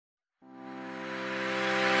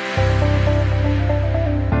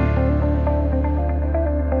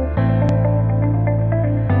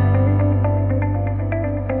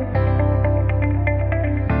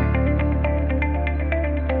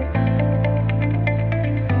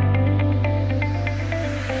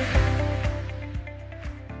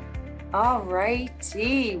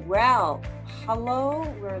righty. Well, hello.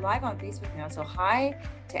 We're live on Facebook now. So hi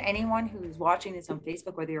to anyone who's watching this on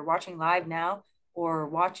Facebook, whether you're watching live now or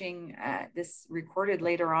watching this recorded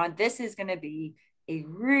later on. This is going to be a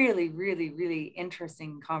really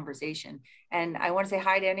interesting conversation. And I want to say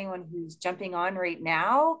hi to anyone who's jumping on right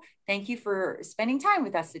now. Thank you for spending time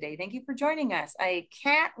with us today. Thank you for joining us. I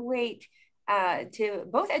can't wait to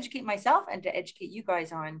both educate myself and to educate you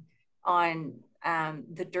guys on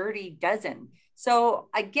the Dirty Dozen. So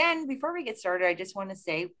again, before we get started, I just want to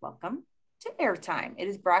say welcome to Airtime. It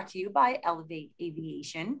is brought to you by Elevate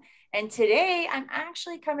Aviation. And today I'm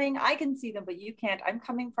actually coming, I can see them, but you can't. I'm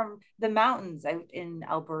coming from the mountains out in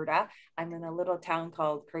Alberta. I'm in a little town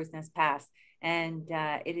called Crow's Nest Pass. And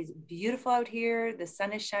it is beautiful out here. The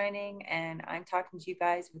sun is shining and I'm talking to you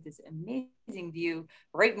guys with this amazing view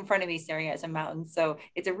right in front of me staring at some mountains. So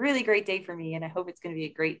it's a really great day for me and I hope it's going to be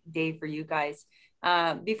a great day for you guys.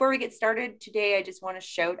 Before we get started today, I just want to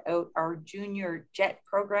shout out our junior jet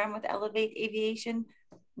program with Elevate Aviation.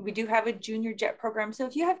 We do have a junior jet program. So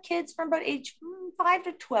if you have kids from about age 5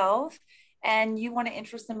 to 12 and you want to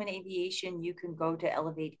interest them in aviation, you can go to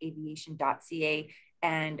elevateaviation.ca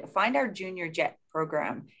and find our junior jet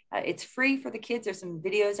program. It's free for the kids. There's some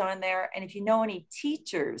videos on there. And if you know any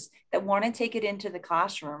teachers that want to take it into the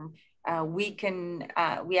classroom, we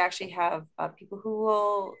actually have people who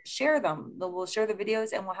will share them. We'll share the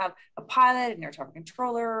videos and we'll have a pilot, an air traffic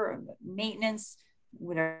controller, maintenance,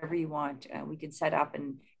 whatever you want. We can set up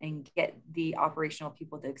and get the operational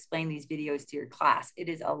people to explain these videos to your class. It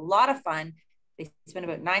is a lot of fun. They spend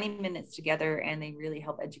about 90 minutes together and they really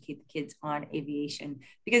help educate the kids on aviation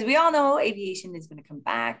because we all know aviation is going to come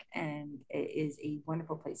back and it is a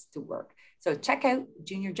wonderful place to work. So check out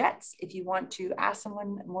Junior Jets. If you want to ask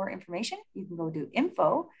someone more information, you can go to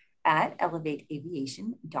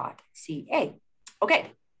info@elevateaviation.ca.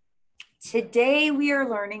 Okay, today we are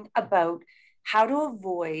learning about how to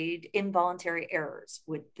avoid involuntary errors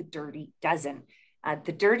with the Dirty Dozen.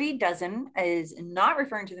 The Dirty Dozen is not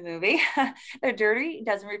referring to the movie. The Dirty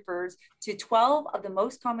Dozen refers to 12 of the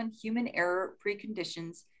most common human error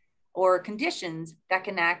preconditions or conditions that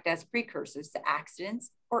can act as precursors to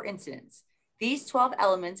accidents or incidents. These 12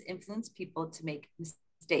 elements influence people to make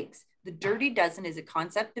mistakes. The Dirty Dozen is a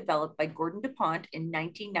concept developed by Gordon Dupont in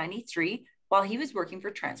 1993 while he was working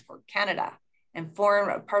for Transport Canada and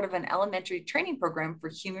formed a part of an elementary training program for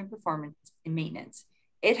human performance and maintenance.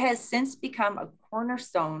 It has since become a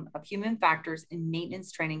cornerstone of human factors in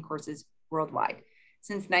maintenance training courses worldwide.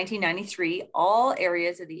 Since 1993, all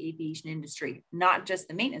areas of the aviation industry, not just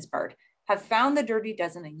the maintenance part, have found the Dirty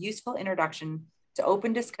Dozen a useful introduction to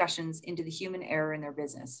open discussions into the human error in their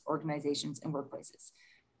business, organizations, and workplaces.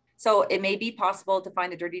 So it may be possible to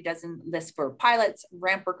find the Dirty Dozen list for pilots,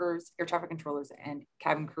 ramp workers, air traffic controllers, and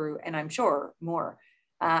cabin crew, and I'm sure more.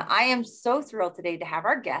 I am so thrilled today to have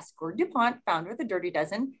our guest, Gordon Dupont, founder of the Dirty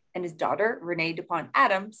Dozen, and his daughter, Renée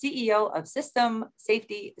Dupont-Adam, CEO of System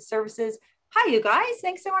Safety Services. Hi, you guys.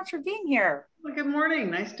 Thanks so much for being here. Well, good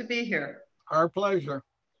morning. Nice to be here. Our pleasure.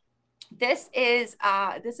 This is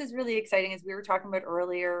really exciting. As we were talking about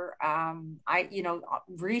earlier,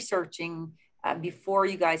 researching before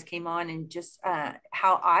you guys came on and just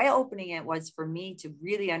how eye-opening it was for me to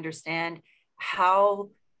really understand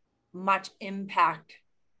how much impact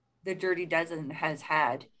the Dirty Dozen has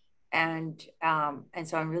had. And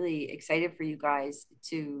so I'm really excited for you guys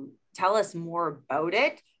to tell us more about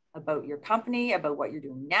it, about your company, about what you're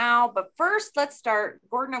doing now. But first, let's start.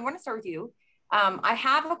 Gordon, I want to start with you. I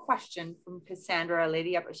have a question from Cassandra, a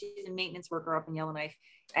lady up, she's a maintenance worker up in Yellowknife,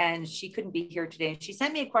 and she couldn't be here today. And she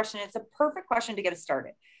sent me a question. It's a perfect question to get us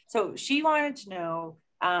started. So she wanted to know,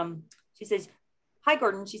 she says, hi,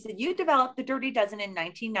 Gordon. She said, you developed the Dirty Dozen in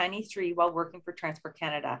 1993 while working for Transport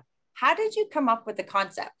Canada. How did you come up with the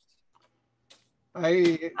concept?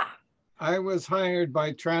 I was hired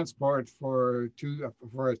by Transport for a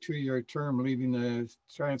 2-year term leading the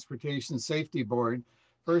Transportation Safety Board.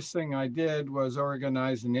 First thing I did was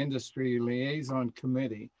organize an industry liaison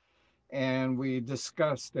committee. And we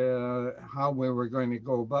discussed how we were going to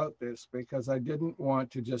go about this because I didn't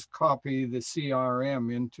want to just copy the CRM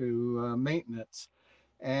into maintenance.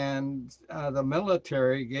 And the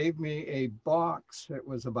military gave me a box that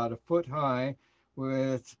was about 1 foot high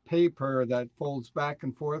with paper that folds back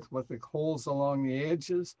and forth with the holes along the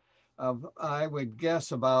edges of, I would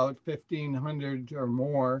guess, about 1,500 or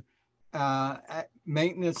more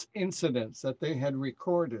maintenance incidents that they had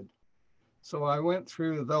recorded. So I went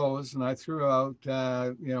through those and I threw out,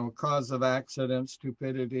 cause of accidents,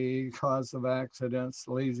 stupidity, cause of accidents,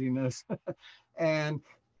 laziness, and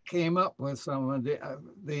came up with some of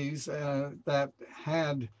these that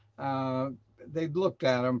had they'd looked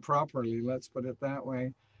at them properly, let's put it that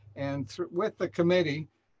way. And with the committee,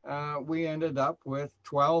 we ended up with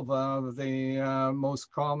 12 of the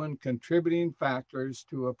most common contributing factors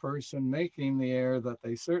to a person making the error that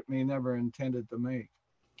they certainly never intended to make.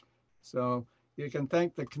 So you can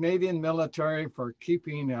thank the Canadian military for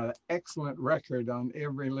keeping an excellent record on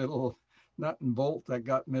every little nut and bolt that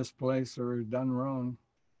got misplaced or done wrong.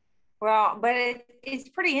 Well, but it's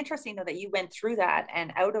pretty interesting though that you went through that,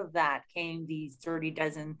 and out of that came these 30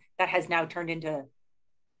 dozen that has now turned into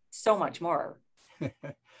so much more.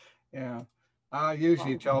 Yeah, I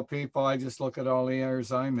usually tell people I just look at all the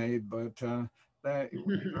errors I made, but that you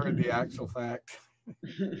heard the actual fact.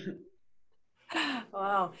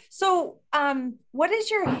 Wow. So, what is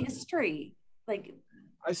your history? Like,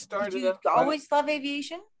 I started. did you always love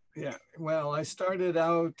aviation? Yeah, well, I started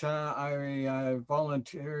out, I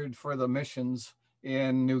volunteered for the missions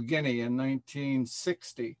in New Guinea in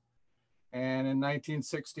 1960. And in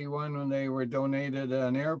 1961, when they were donated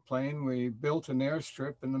an airplane, we built an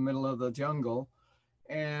airstrip in the middle of the jungle.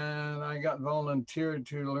 And I got volunteered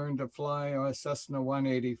to learn to fly a Cessna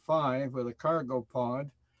 185 with a cargo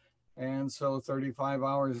pod. And so 35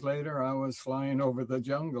 hours later, I was flying over the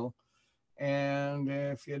jungle. And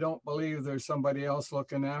if you don't believe there's somebody else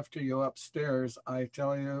looking after you upstairs, I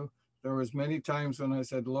tell you, there was many times when I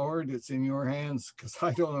said, Lord, it's in your hands, because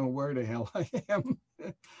I don't know where the hell I am.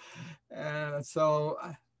 And so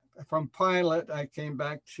from pilot, I came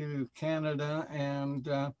back to Canada and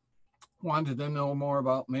wanted to know more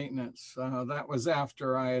about maintenance. That was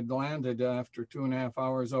after I had landed after 2.5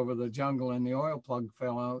 hours over the jungle and the oil plug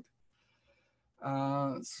fell out.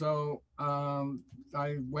 So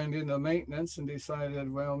I went into maintenance and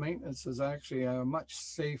decided, well, maintenance is actually a much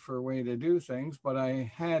safer way to do things, but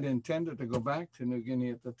I had intended to go back to New Guinea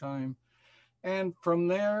at the time. And from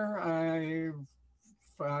there, I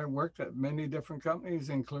worked at many different companies,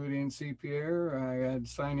 including CPR. I had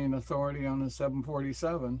signing authority on the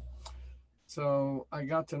 747. So I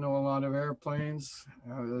got to know a lot of airplanes.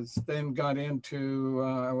 Then got into,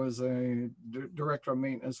 I was a director of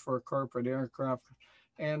maintenance for corporate aircraft,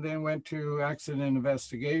 and then went to accident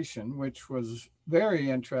investigation, which was very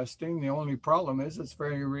interesting. The only problem is it's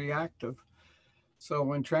very reactive. So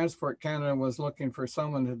when Transport Canada was looking for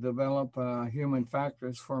someone to develop human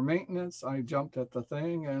factors for maintenance, I jumped at the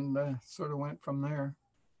thing and sort of went from there.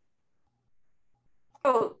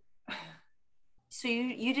 Oh, so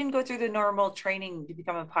you didn't go through the normal training to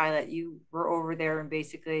become a pilot. You were over there and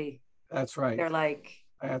basically That's right. they're like,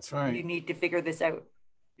 that's right. You need to figure this out.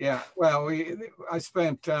 Yeah, well, I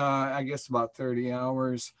spent, I guess, about 30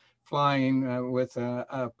 hours flying with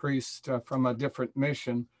a priest from a different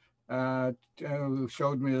mission who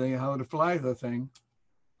showed me how to fly the thing.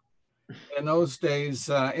 In those days,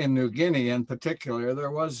 in New Guinea in particular,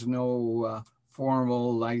 there was no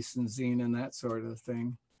formal licensing and that sort of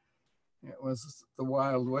thing. It was the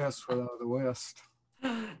Wild West without the West.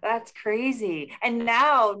 That's crazy. And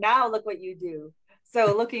now look what you do.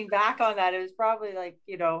 So looking back on that, it was probably like,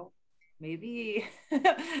 maybe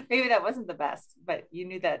maybe that wasn't the best, but you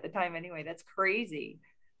knew that at the time anyway. That's crazy.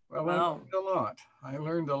 Well, Wow. I learned a lot. I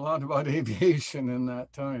learned a lot about aviation in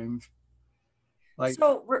that time. Like,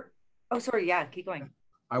 so oh, sorry. Yeah, keep going.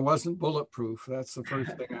 I wasn't bulletproof. That's the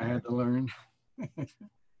first thing I had to learn.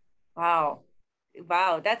 Wow.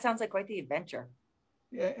 Wow. That sounds like quite the adventure.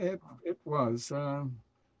 Yeah, it was.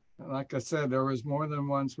 Like I said, there was more than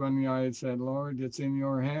once when I had said, Lord, it's in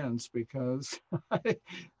your hands, because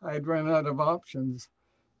I'd run out of options.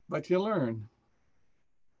 But you learn.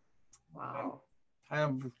 Wow. I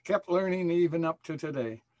have kept learning even up to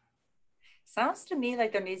today. Sounds to me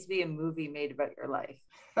like there needs to be a movie made about your life.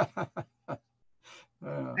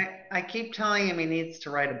 I keep telling him he needs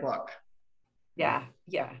to write a book. Yeah.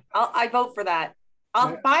 I vote for that.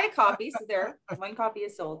 I'll buy a copy. So there, one copy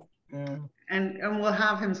is sold. Yeah. And we'll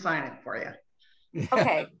have him sign it for you.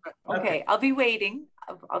 Okay. I'll be waiting.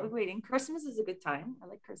 I'll be waiting. Christmas is a good time. I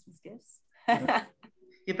like Christmas gifts.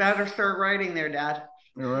 You better start writing there, Dad.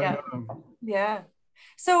 Right. Yeah.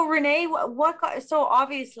 So Renee, so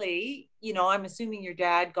obviously, I'm assuming your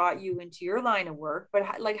dad got you into your line of work, but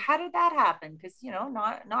how did that happen? Because,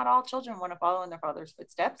 not all children want to follow in their father's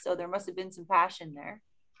footsteps. So there must have been some passion there.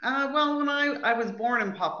 Well, when I was born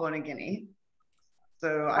in Papua New Guinea,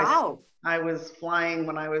 so wow. I was flying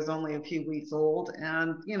when I was only a few weeks old,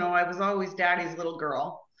 and I was always Daddy's little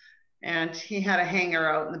girl, and he had a hangar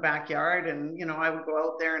out in the backyard, and I would go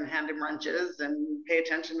out there and hand him wrenches and pay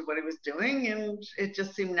attention to what he was doing, and it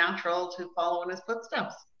just seemed natural to follow in his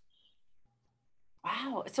footsteps.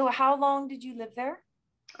 Wow. So how long did you live there?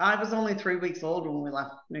 I was only 3 weeks old when we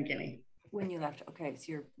left New Guinea. When you left. Okay.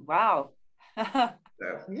 So wow.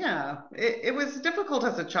 So, yeah, it was difficult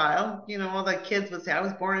as a child. You know, all the kids would say, I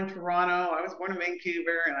was born in Toronto, I was born in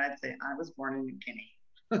Vancouver, and I'd say, I was born in New Guinea.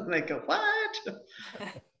 They go, what?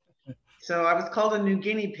 So I was called a New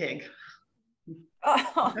Guinea pig.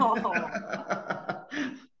 Oh.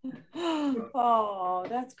 Oh,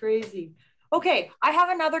 that's crazy. Okay, I have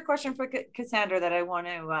another question for Cassandra that I want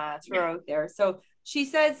to throw out there. So she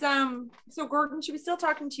says, so Gordon, she was still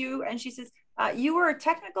talking to you, and she says, you were a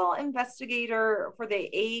technical investigator for the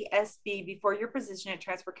ASB before your position at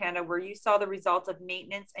Transport Canada, where you saw the results of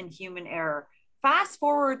maintenance and human error. Fast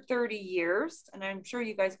forward 30 years, and I'm sure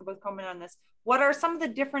you guys can both comment on this. What are some of the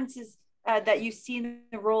differences that you see in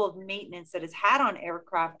the role of maintenance that has had on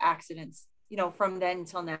aircraft accidents, you know, from then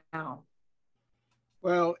until now?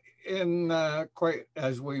 Well, in quite,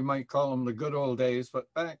 as we might call them, the good old days,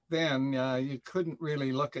 but back then you couldn't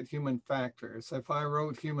really look at human factors. If I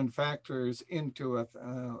wrote human factors into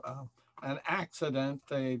an accident,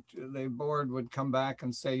 the board would come back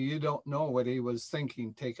and say, you don't know what he was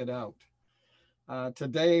thinking, take it out.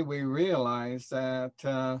 Today, we realize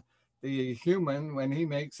that the human, when he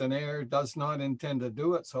makes an error, does not intend to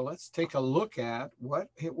do it. So let's take a look at what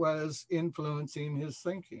it was influencing his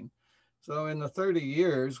thinking. So in the 30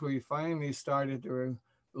 years, we finally started to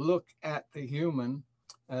look at the human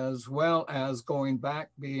as well as going back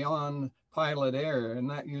beyond pilot error. And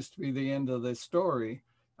that used to be the end of the story.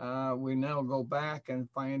 We now go back and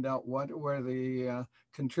find out what were the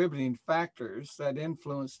contributing factors that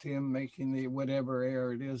influenced him making the whatever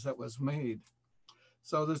error it is that was made.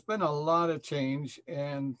 So there's been a lot of change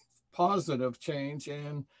and positive change,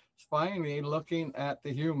 and finally looking at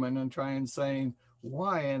the human and trying saying,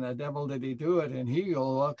 why in the devil did he do it? And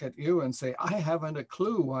he'll look at you and say, I haven't a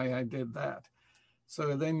clue why I did that.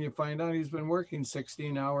 So then you find out he's been working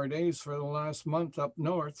 16-hour days for the last month up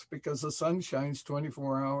north because the sun shines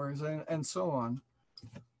 24 hours and so on.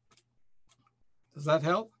 Does that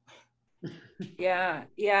help? Yeah,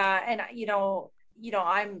 yeah. And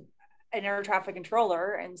I'm an air traffic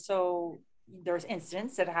controller, and so there's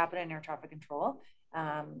incidents that happen in air traffic control.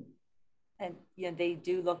 And they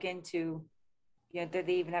do look into, they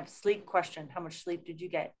even have sleep question. How much sleep did you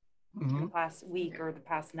get in the past week or the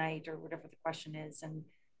past night or whatever the question is? And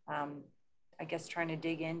I guess trying to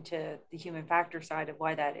dig into the human factor side of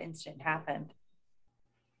why that incident happened.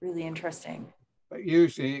 Really interesting. But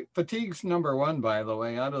usually fatigue's number one, by the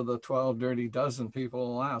way. Out of the 12 dirty dozen, people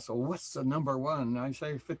will ask, so what's the number one? I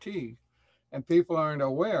say fatigue. And people aren't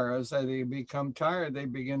aware. As they become tired, they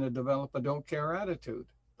begin to develop a don't care attitude.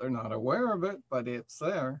 They're not aware of it, but it's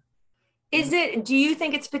there. Do you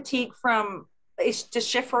think it's fatigue from, does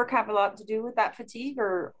shift work have a lot to do with that fatigue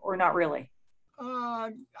or not really?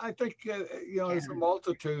 I think, there's a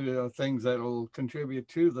multitude of things that will contribute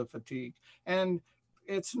to the fatigue. And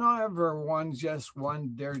it's not ever just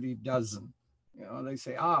one dirty dozen. They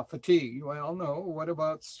say, fatigue. Well, no, what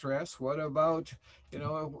about stress? What about,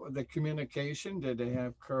 the communication? Did they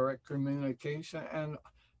have correct communication?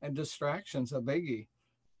 And distraction's a biggie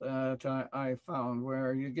that I found,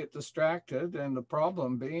 where you get distracted, and the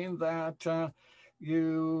problem being that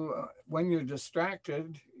when you're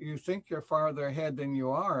distracted, you think you're farther ahead than you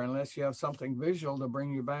are, unless you have something visual to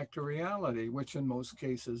bring you back to reality, which in most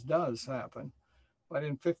cases does happen. But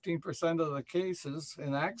in 15% of the cases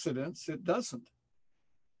in accidents, it doesn't.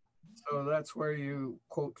 So that's where you,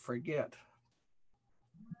 quote, forget.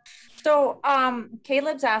 So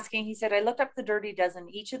Caleb's asking, he said, I looked up the dirty dozen.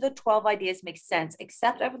 Each of the 12 ideas makes sense,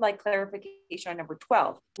 except I would like clarification on number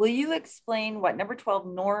 12. Will you explain what number 12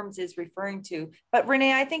 norms is referring to? But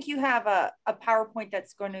Renee, I think you have a PowerPoint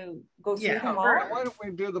that's going to go through them all. Why don't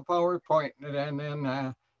we do the PowerPoint, and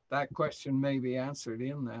then that question may be answered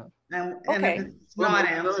in that. And okay. If it's not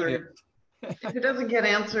answered, if it doesn't get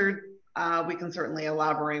answered, we can certainly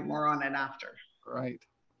elaborate more on it after. Right.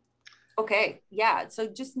 Okay, yeah, so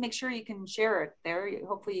just make sure you can share it there.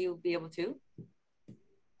 Hopefully you'll be able to.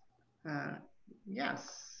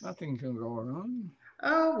 Yes. Nothing can go wrong.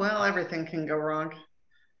 Oh, well, everything can go wrong.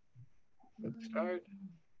 Good start.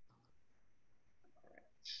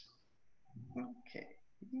 Okay.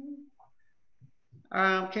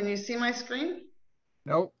 Can you see my screen?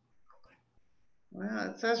 Nope. Well,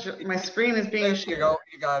 it says my screen is being shared. There you go.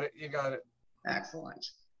 You got it. You got it. Excellent.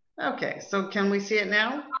 Okay, so can we see it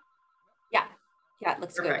now? Yeah, it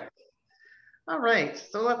looks good. All right,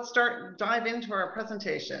 so let's dive into our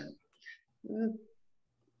presentation.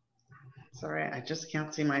 Sorry, I just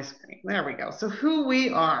can't see my screen. There we go. So who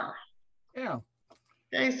we are. Yeah.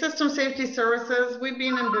 Okay, System Safety Services. We've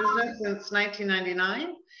been in business since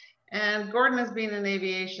 1999, and Gordon has been in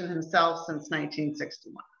aviation himself since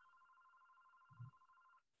 1961.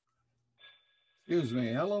 Excuse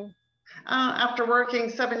me, hello? After working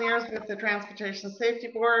 7 years with the Transportation Safety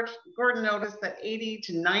Board, Gordon noticed that 80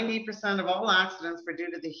 to 90% of all accidents were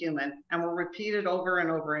due to the human and were repeated over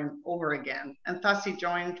and over again. And thus he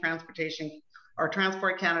joined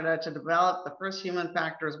Transport Canada to develop the first human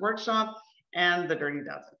factors workshop and the Dirty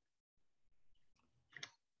Dozen.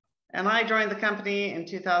 And I joined the company in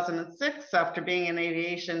 2006 after being in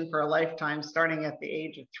aviation for a lifetime, starting at the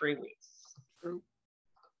age of 3 weeks. True.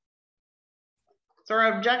 So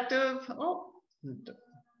our objective,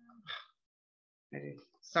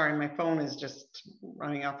 sorry, my phone is just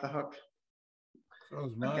running off the hook. So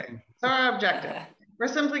is mine. Okay. So our objective, we're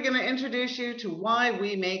simply going to introduce you to why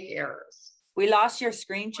we make errors. We lost your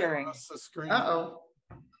screen sharing. Lost the screen. Uh-oh.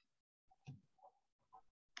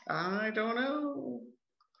 I don't know.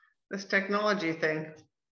 This technology thing.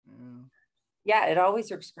 Yeah, it always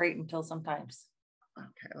works great until sometimes.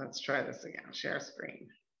 Okay, let's try this again. Share screen.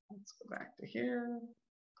 Let's go back to here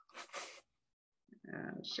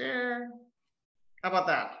and share. How about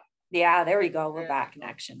that? Yeah, there we go. We're back in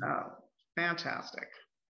action. Oh, fantastic.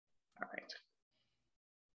 All right.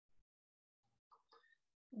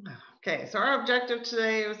 Okay, so our objective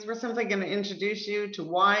today is we're simply going to introduce you to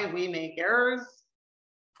why we make errors.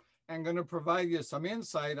 I'm going to provide you some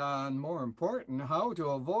insight on, more important, how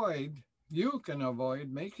to you can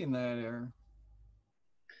avoid making that error.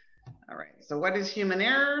 All right, so what is human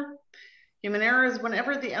error? Human error is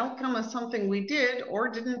whenever the outcome of something we did or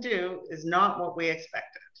didn't do is not what we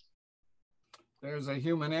expected. There's a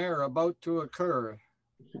human error about to occur.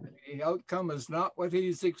 The outcome is not what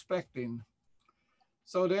he's expecting.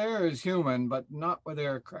 So the error is human, but not with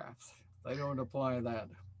aircraft. They don't apply that.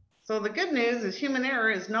 So the good news is human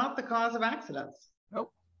error is not the cause of accidents.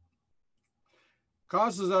 Nope.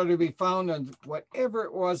 Causes are to be found in whatever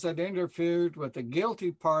it was that interfered with the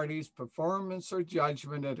guilty party's performance or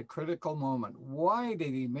judgment at a critical moment. Why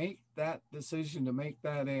did he make that decision to make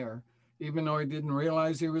that error, even though he didn't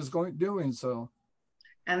realize he was doing so?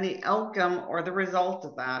 And the outcome or the result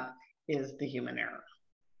of that is the human error.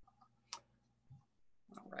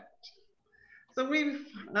 All right. So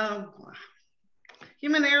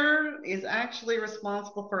human error is actually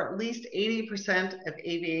responsible for at least 80% of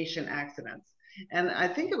aviation accidents. And I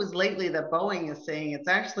think it was lately that Boeing is saying it's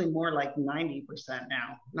actually more like 90%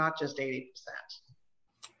 now, not just 80%.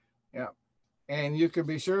 Yeah. And you can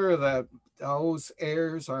be sure that those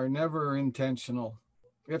errors are never intentional.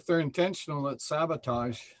 If they're intentional, it's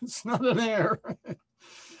sabotage. It's not an error.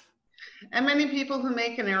 And many people who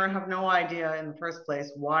make an error have no idea in the first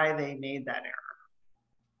place why they made that error.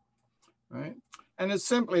 Right. And it's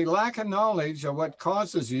simply lack of knowledge of what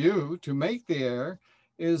causes you to make the error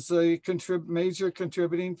is a major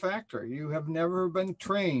contributing factor. You have never been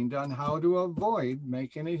trained on how to avoid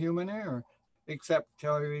making a human error, except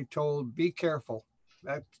to be told, be careful.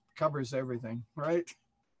 That covers everything, right?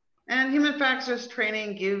 And human factors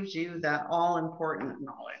training gives you that all-important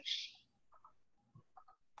knowledge.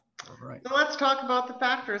 All right. So let's talk about the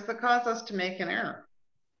factors that cause us to make an error.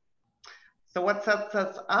 So what sets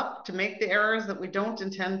us up to make the errors that we don't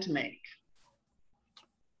intend to make?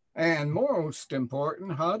 And most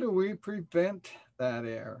important, how do we prevent that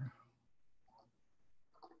error?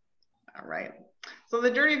 All right. So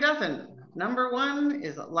the dirty dozen. Number one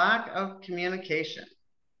is lack of communication.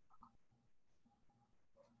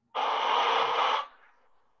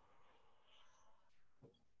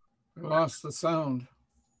 We lost the sound.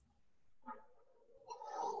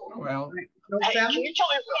 Well, no sound?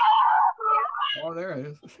 Oh, there it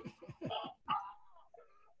is.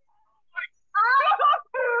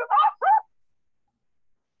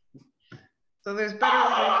 So there's better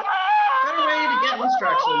way to get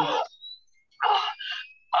instructions.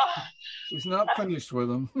 She's not finished with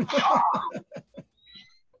them.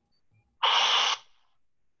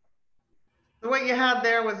 So what you had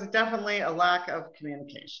there was definitely a lack of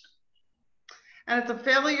communication. And it's a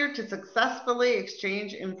failure to successfully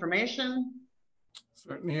exchange information.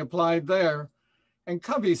 Certainly applied there. And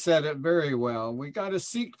Covey said it very well. We got to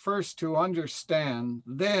seek first to understand,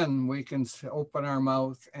 then we can open our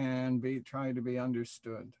mouth and try to be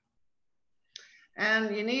understood.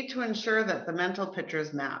 And you need to ensure that the mental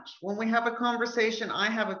pictures match. When we have a conversation,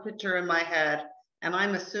 I have a picture in my head, and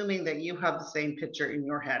I'm assuming that you have the same picture in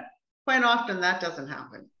your head. Quite often that doesn't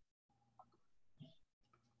happen.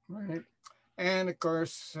 Right. And of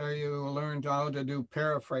course, you learned how to do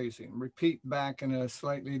paraphrasing, repeat back in a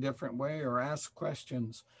slightly different way or ask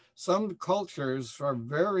questions. Some cultures are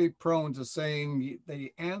very prone to saying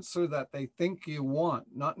the answer that they think you want,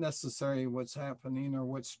 not necessarily what's happening or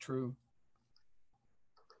what's true.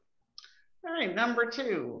 All right, number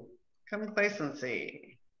two,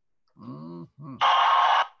 complacency. Mm-hmm.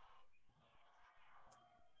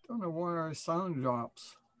 Don't know why our sound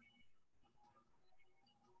drops.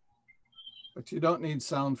 But you don't need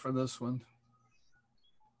sound for this one.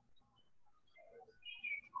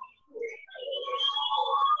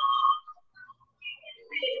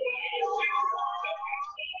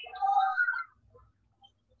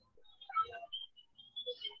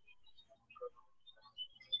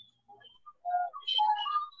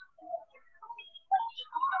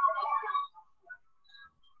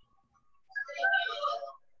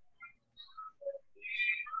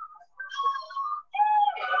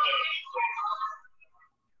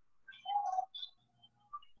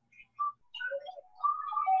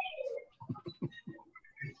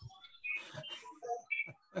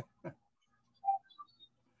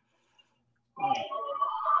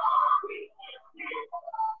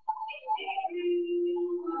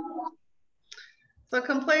 So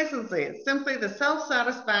complacency is simply the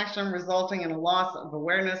self-satisfaction resulting in a loss of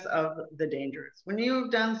awareness of the dangers. When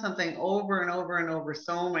you've done something over and over and over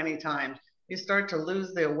so many times, you start to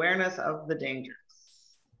lose the awareness of the dangers.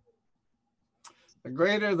 The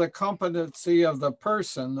greater the competency of the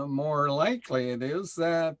person, the more likely it is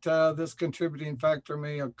that this contributing factor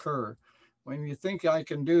may occur. When you think I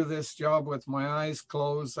can do this job with my eyes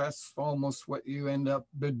closed, that's almost what you end up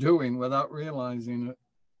doing without realizing it.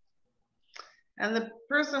 And the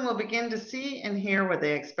person will begin to see and hear what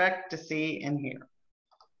they expect to see and hear.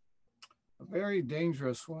 A very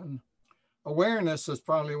dangerous one. Awareness is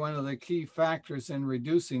probably one of the key factors in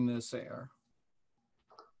reducing this error.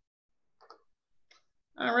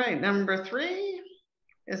 All right, number 3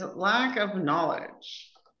 is lack of knowledge.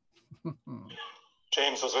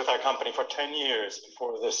 James was with our company for 10 years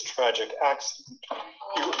before this tragic accident.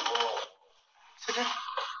 What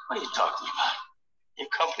are you talking about? Your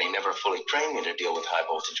company never fully trained me to deal with high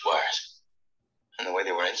voltage wires. And the way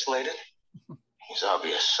they were insulated, it was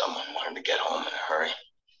obvious someone wanted to get home in a hurry.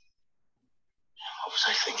 What was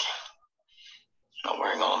I thinking? Not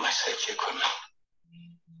wearing all of my safety equipment.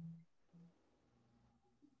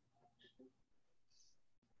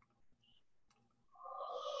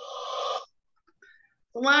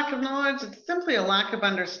 The lack of knowledge is simply a lack of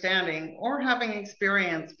understanding or having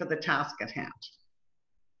experience for the task at hand.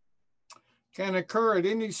 Can occur at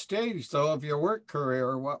any stage, though, of your work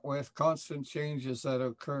career, what with constant changes that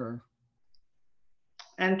occur.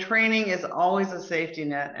 And training is always a safety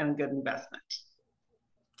net and good investment.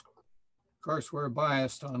 Of course, we're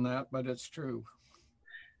biased on that, but it's true.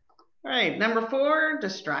 All right, number 4,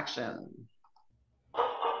 distraction.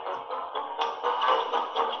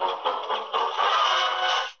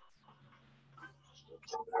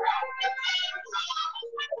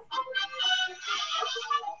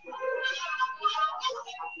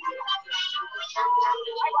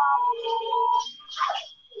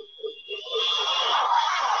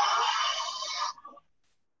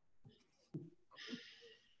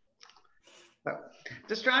 So,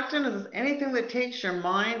 distraction is anything that takes your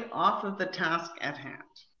mind off of the task at hand.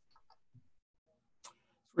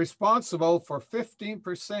 Responsible for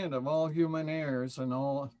 15% of all human errors and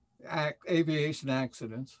all aviation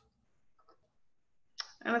accidents.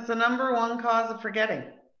 And it's the number 1 cause of forgetting.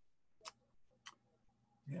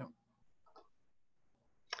 Yeah.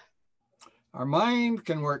 Our mind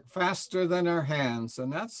can work faster than our hands,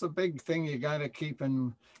 and that's the big thing you got to keep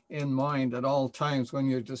in mind at all times when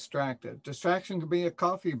you're distracted. Distraction could be a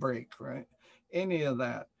coffee break, right? Any of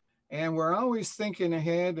that. And we're always thinking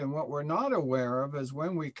ahead, and what we're not aware of is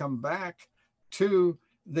when we come back to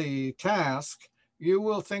the task, you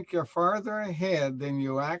will think you're farther ahead than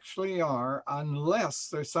you actually are unless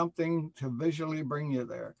there's something to visually bring you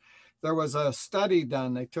there. There was a study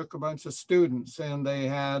done. They took a bunch of students and they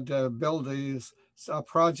had build a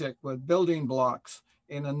project with building blocks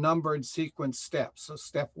in a numbered sequence steps. So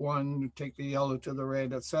step 1, you take the yellow to the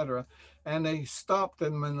red, etc. And they stopped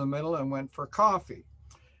them in the middle and went for coffee.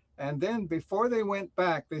 And then before they went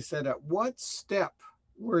back, they said, at what step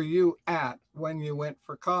were you at when you went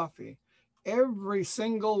for coffee? Every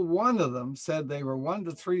single one of them said they were 1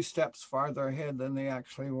 to 3 steps farther ahead than they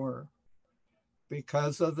actually were,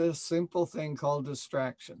 because of this simple thing called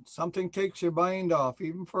distraction. Something takes your mind off,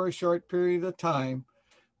 even for a short period of time.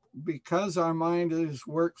 Because our mind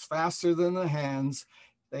works faster than the hands,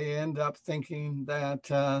 they end up thinking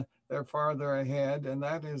that they're farther ahead, and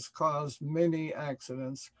that has caused many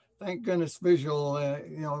accidents. Thank goodness visual,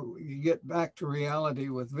 you get back to reality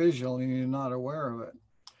with visual and you're not aware of it.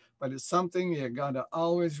 But it's something you got to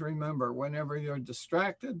always remember. Whenever you're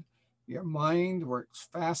distracted, your mind works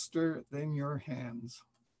faster than your hands.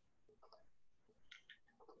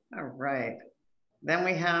 All right. Then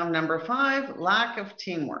we have number 5, lack of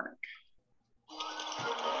teamwork.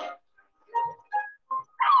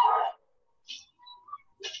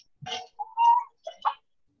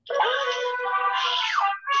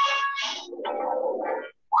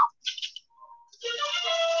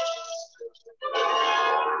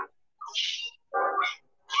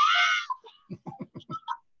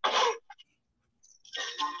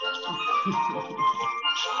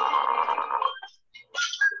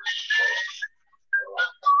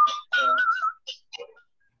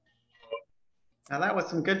 Now that was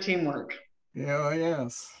some good teamwork. Yeah,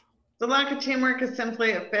 yes. The lack of teamwork is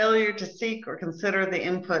simply a failure to seek or consider the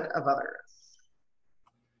input of others.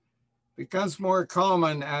 Becomes more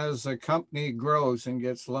common as a company grows and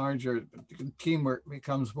gets larger, teamwork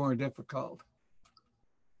becomes more difficult.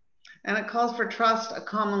 And it calls for trust, a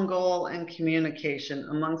common goal, and communication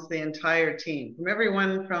amongst the entire team, from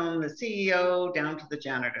everyone from the CEO down to the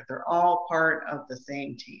janitor. They're all part of the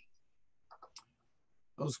same team.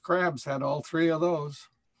 Those crabs had all 3 of those.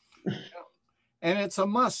 And it's a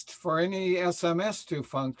must for any SMS to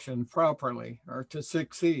function properly or to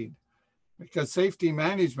succeed, because safety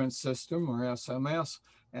management system, or SMS,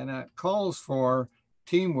 and that calls for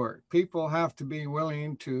teamwork. People have to be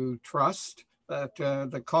willing to trust that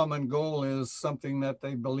the common goal is something that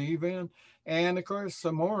they believe in. And of course,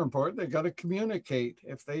 more important, they got to communicate.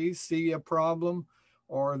 If they see a problem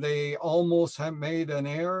or they almost have made an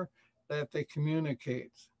error, that they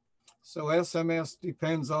communicate. So SMS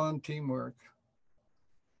depends on teamwork.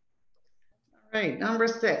 All right, number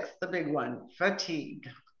 6, the big one, fatigue.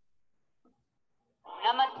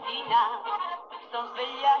 Una mattina sono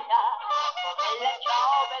svegliata, bella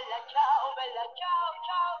ciao, bella ciao, bella ciao,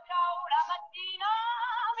 ciao, ciao. Una mattina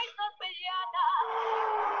mi sono svegliata,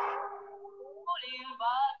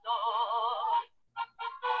 l'invaso,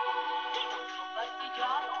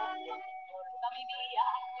 partigiano, portami via,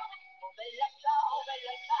 bella ciao,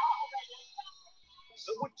 bella ciao, bella ciao.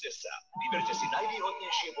 Zobuďte sa, vyberte si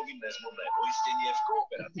najvýhodnejšie povinné zmluvné poistenie v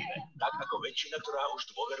kooperatíve, tak ako väčšina, ktorá už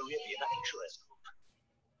dôveruje v jedna insurance group.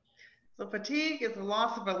 So fatigue is a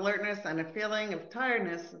loss of alertness and a feeling of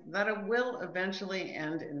tiredness that it will eventually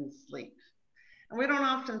end in sleep. And we don't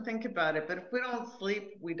often think about it, but if we don't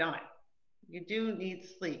sleep, we die. You do need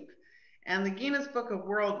sleep. And the Guinness Book of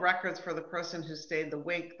World Records for the person who stayed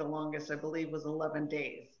awake the longest, I believe, was 11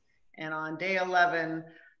 days. And on day 11,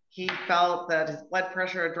 he felt that his blood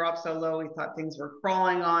pressure had dropped so low, he thought things were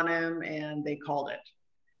crawling on him, and they called it.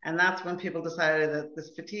 And that's when people decided that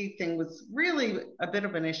this fatigue thing was really a bit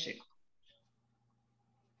of an issue.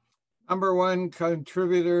 Number 1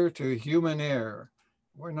 contributor to human error.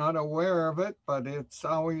 We're not aware of it, but it's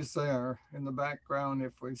always there in the background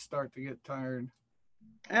if we start to get tired.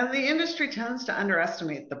 And the industry tends to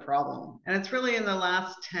underestimate the problem. And it's really in the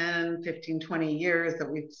last 10, 15, 20 years that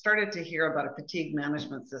we've started to hear about a fatigue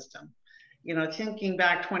management system. You know, thinking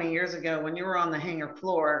back 20 years ago, when you were on the hangar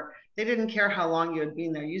floor, they didn't care how long you had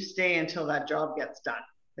been there. You stay until that job gets done.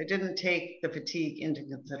 They didn't take the fatigue into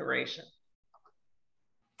consideration.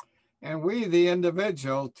 And we, the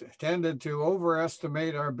individual, tended to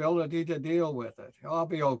overestimate our ability to deal with it. I'll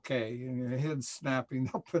be okay. And your head snapping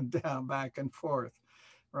up and down, back and forth,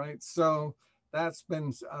 right? So that's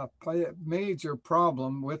been a major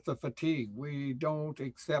problem with the fatigue. We don't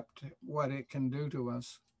accept what it can do to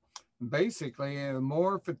us. Basically, the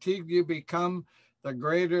more fatigued you become, the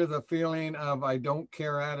greater the feeling of I don't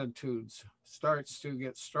care attitudes starts to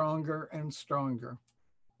get stronger and stronger.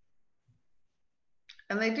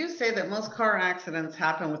 And they do say that most car accidents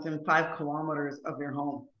happen within 5 kilometers of your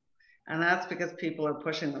home. And that's because people are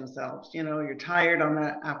pushing themselves. You know, you're tired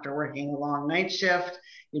after working a long night shift,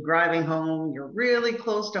 you're driving home, you're really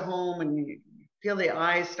close to home, and you feel the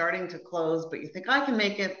eyes starting to close, but you think, I can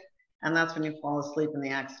make it. And that's when you fall asleep and the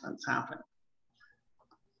accidents happen.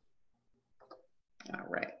 All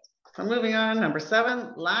right. So moving on, number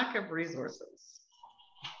 7, lack of resources.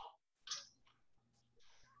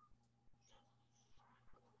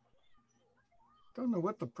 Don't know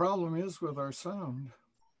what the problem is with our sound.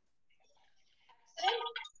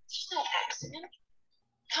 There's no accident.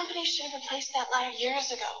 Company should have replaced that ladder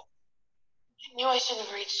years ago. I knew I shouldn't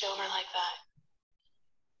have reached over like that.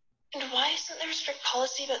 And why isn't there a strict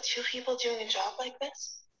policy about 2 people doing a job like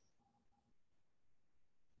this?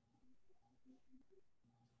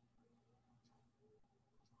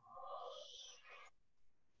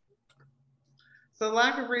 So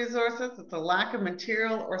lack of resources, it's a lack of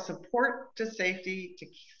material or support to safety to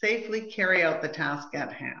safely carry out the task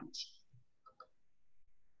at hand.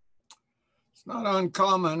 It's not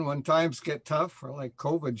uncommon when times get tough, or like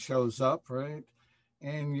COVID shows up, right?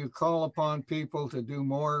 And you call upon people to do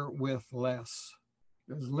more with less.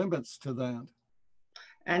 There's limits to that.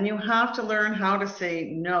 And you have to learn how to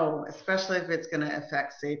say no, especially if it's going to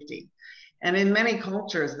affect safety. And in many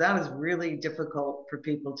cultures, that is really difficult for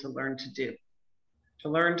people to learn to do, to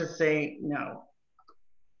learn to say no.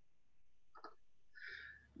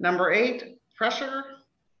 Number 8, pressure.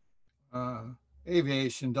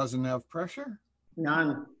 Aviation doesn't have pressure?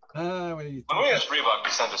 None. What do you think? When we asked Reebok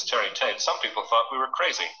to send us Terry Tate, some people thought we were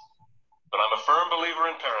crazy. But I'm a firm believer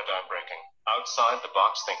in paradigm breaking, outside the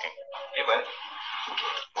box thinking. Hey, man.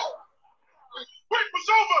 Break was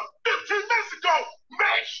over 15 minutes ago,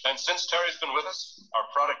 Mash! And since Terry's been with us, our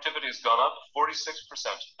productivity has gone up 46%.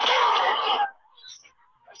 We're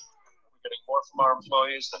getting more from our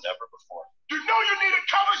employees than ever before. You know you need a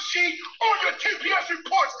cover sheet on your TPS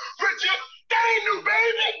reports, Bridget! That ain't new,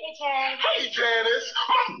 baby! Hey, Janice!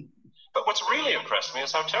 But what's really impressed me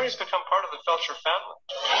is how Terry's become part of the Felcher family.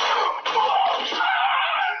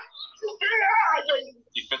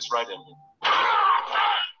 He fits right in.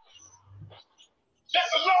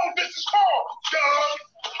 That's a long distance call, Doug!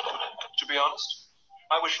 To be honest,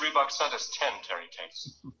 I wish Reebok sent us 10 Terry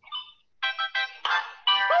Tates. You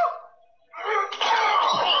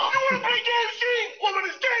wanna play games, King? Well, when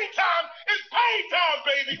it's game time, it's pain time,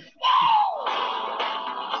 baby!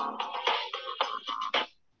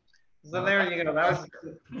 So there you go. That was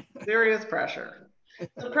serious pressure.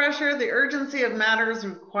 The pressure, the urgency of matters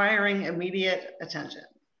requiring immediate attention.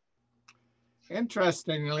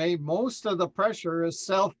 Interestingly, most of the pressure is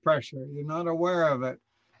self-pressure. You're not aware of it,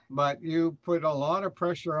 but you put a lot of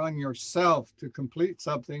pressure on yourself to complete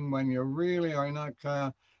something when you really are not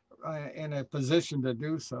in a position to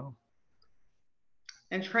do so.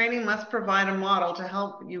 And training must provide a model to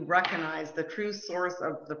help you recognize the true source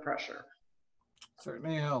of the pressure.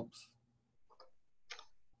 Certainly helps.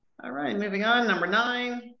 All right, moving on. Number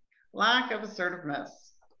 9, lack of assertiveness.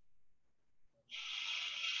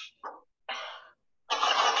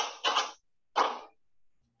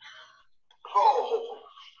 Oh,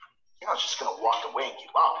 I was just gonna walk away and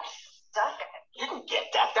give up. Suck it. You can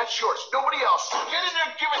get that. That's yours. Nobody else. Get in there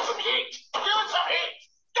and give it some heat. Give it some heat.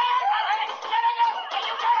 Get it, and you get it.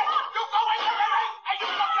 You go in there, and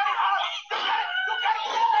you go get it hard. You get it. You get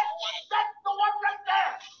it. That's the one right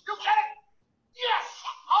there. You get it. Yes.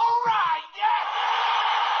 All right. Yes.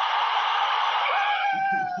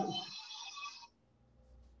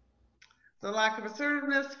 The lack of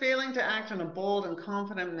assertiveness, failing to act in a bold and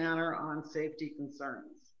confident manner on safety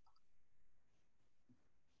concerns.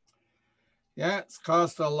 Yeah, it's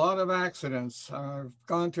caused a lot of accidents. I've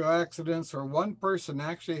gone to accidents where one person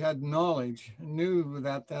actually had knowledge, knew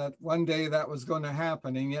that one day that was going to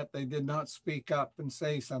happen, and yet they did not speak up and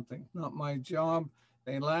say something. Not my job.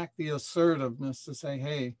 They lack the assertiveness to say,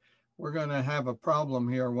 hey, we're going to have a problem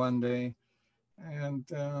here one day. And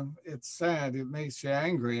it's sad. It makes you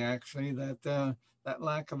angry, actually, that that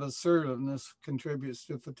lack of assertiveness contributes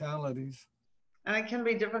to fatalities. And it can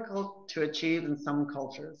be difficult to achieve in some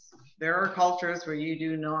cultures. There are cultures where you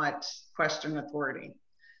do not question authority.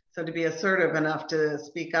 So to be assertive enough to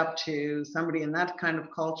speak up to somebody in that kind of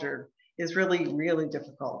culture is really, really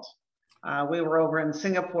difficult. We were over in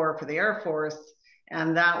Singapore for the Air Force,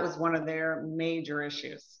 and that was one of their major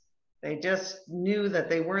issues. They just knew that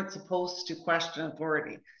they weren't supposed to question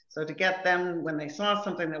authority. So to get them, when they saw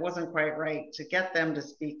something that wasn't quite right, to get them to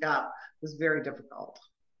speak up was very difficult.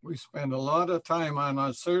 We spend a lot of time on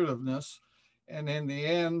assertiveness, and in the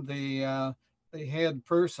end, the head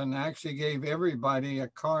person actually gave everybody a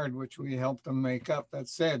card, which we helped them make up, that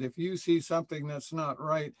said, if you see something that's not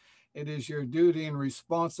right, it is your duty and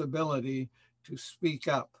responsibility to speak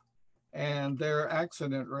up. And their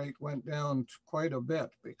accident rate went down quite a bit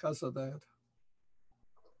because of that.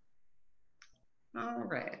 All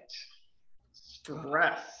right.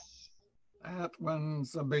 Stress. That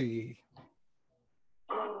one's a biggie.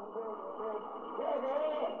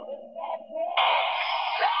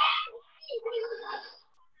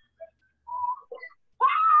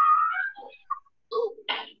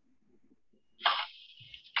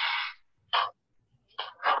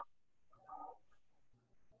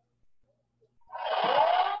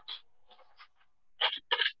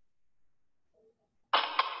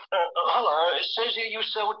 Hello, it says here you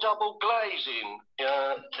sell double glazing. Do you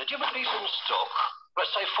have a decent stock?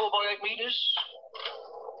 Let's say 4x8 meters?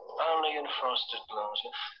 Only in frosted glass.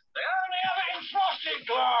 They only have it in frosted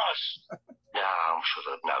glass! No, I'm sure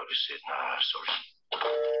they'd notice it. No, sorry.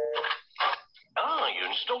 Ah, you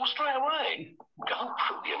install straight away. Oh,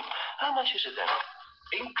 brilliant. How much is it then?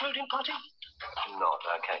 Including putty? Not,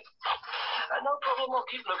 okay. No problem, I'll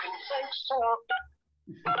keep looking. Thanks, sir.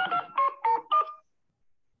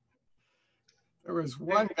 There was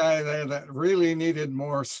one guy there that really needed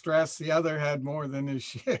more stress. The other had more than his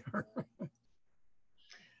share.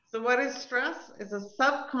 So what is stress? It's a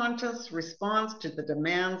subconscious response to the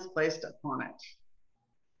demands placed upon it.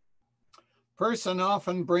 Person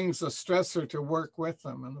often brings a stressor to work with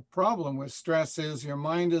them. And the problem with stress is your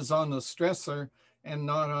mind is on the stressor and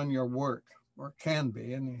not on your work, or can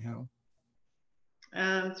be anyhow.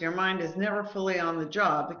 And your mind is never fully on the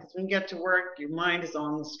job, because when you get to work, your mind is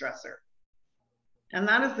on the stressor. And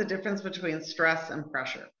that is the difference between stress and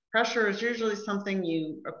pressure. Pressure is usually something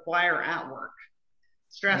you acquire at work.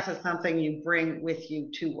 Stress is something you bring with you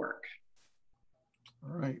to work.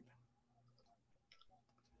 All right.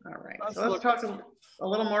 All right, so let's talk a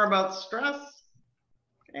little more about stress.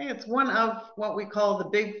 Okay, it's one of what we call the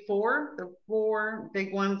big four, the four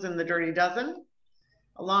big ones in the dirty dozen,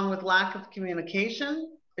 along with lack of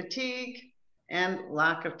communication, fatigue, and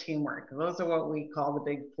lack of teamwork. Those are what we call the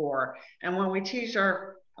big four. And when we teach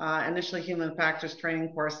our initially human factors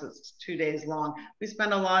training course that's 2 days long, we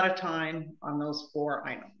spend a lot of time on those 4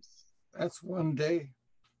 items. That's one day.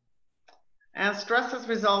 And stress has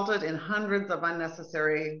resulted in hundreds of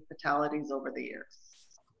unnecessary fatalities over the years.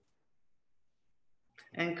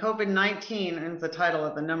 And COVID-19 earns the title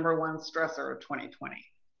of the #1 stressor of 2020.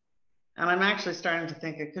 And I'm actually starting to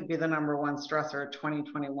think it could be the #1 stressor of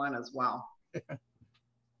 2021 as well.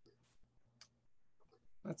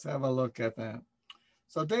 Let's have a look at that.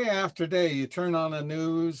 So day after day, you turn on the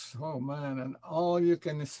news, oh man, and all you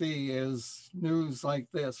can see is news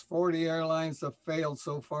like this. 40 airlines have failed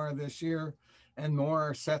so far this year, and more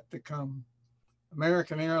are set to come.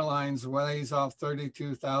 American Airlines lays off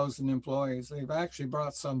 32,000 employees. They've actually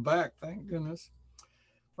brought some back, thank goodness.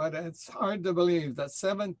 But it's hard to believe that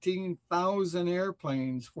 17,000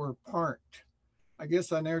 airplanes were parked. I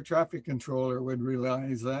guess an air traffic controller would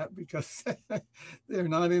realize that, because they're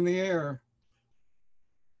not in the air.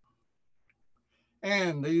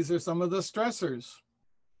 And these are some of the stressors.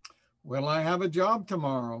 Will I have a job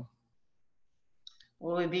tomorrow?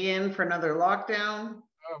 Will we be in for another lockdown?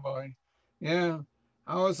 Oh boy. Yeah.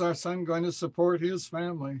 How is our son going to support his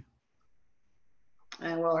family?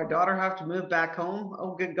 And will our daughter have to move back home?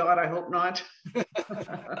 Oh, good God, I hope not.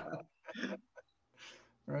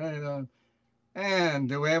 Right on. And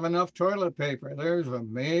do we have enough toilet paper? There's a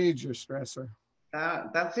major stressor.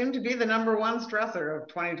 That seemed to be the #1 stressor of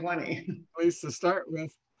 2020. At least to start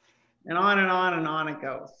with. And on and on and on it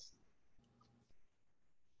goes.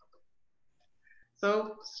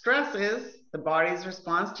 So stress is the body's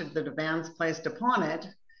response to the demands placed upon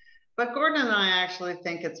it. But Gordon and I actually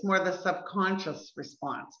think it's more the subconscious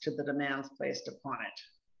response to the demands placed upon it.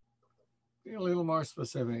 Be a little more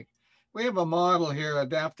specific. We have a model here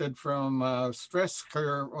adapted from stress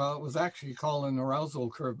curve. Well, it was actually called an arousal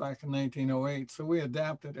curve back in 1908. So we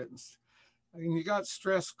adapted it. And you got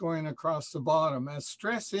stress going across the bottom. As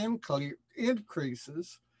stress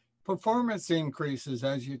increases, performance increases,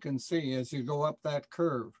 as you can see, as you go up that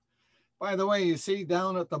curve. By the way, you see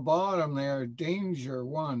down at the bottom there, danger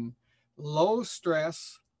 1, low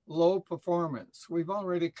stress, low performance. We've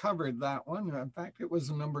already covered that one. In fact, it was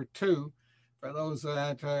 #2. For those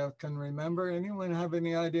that can remember, anyone have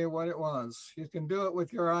any idea what it was? You can do it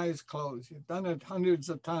with your eyes closed. You've done it hundreds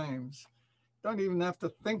of times. Don't even have to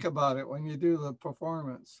think about it when you do the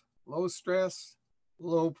performance. Low stress,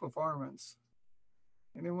 low performance.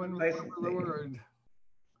 Anyone remember the word?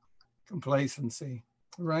 Complacency.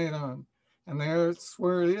 Right on. And there's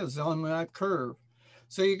where it is on that curve.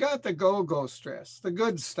 So you got the go-go stress, the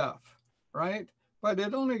good stuff, right? But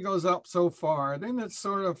it only goes up so far. Then it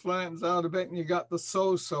sort of flattens out a bit, and you got the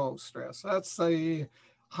so-so stress. That's the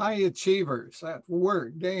high achievers that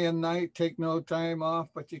work day and night, take no time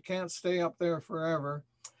off, but you can't stay up there forever.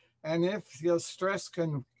 And if your stress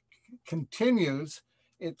continues,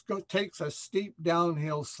 it takes a steep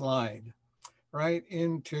downhill slide right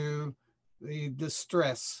into the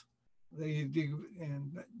distress,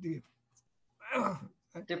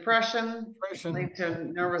 depression, lead to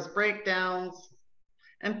nervous breakdowns.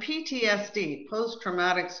 And PTSD,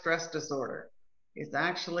 post-traumatic stress disorder, is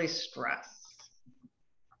actually stress.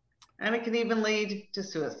 And it can even lead to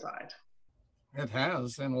suicide. It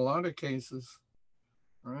has in a lot of cases,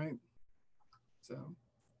 right? So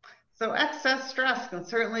excess stress can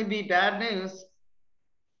certainly be bad news.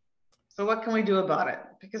 So what can we do about it?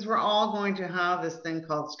 Because we're all going to have this thing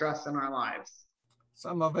called stress in our lives.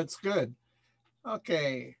 Some of it's good.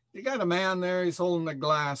 Okay, you got a man there, he's holding a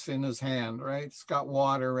glass in his hand, right? It's got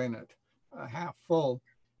water in it, half full.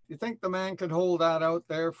 You think the man could hold that out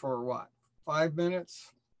there for what, 5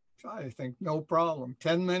 minutes? I think no problem.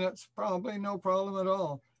 10 minutes, probably no problem at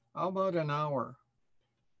all. How about an hour?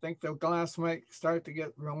 think the glass might start to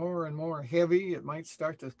get more and more heavy. It might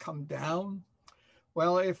start to come down.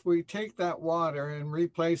 Well, if we take that water and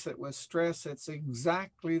replace it with stress, it's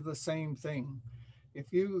exactly the same thing.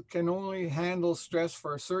 If you can only handle stress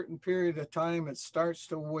for a certain period of time, it starts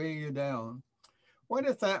to weigh you down. What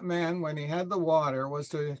if that man, when he had the water, was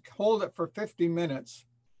to hold it for 50 minutes,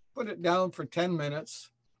 put it down for 10 minutes,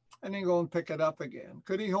 and then go and pick it up again?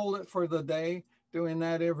 Could he hold it for the day, doing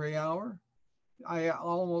that every hour? I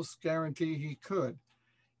almost guarantee he could.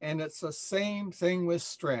 And it's the same thing with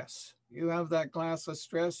stress. You have that glass of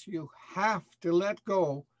stress, you have to let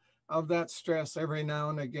go of that stress every now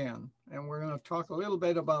and again. And we're going to talk a little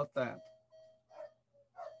bit about that.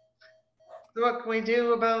 So what can we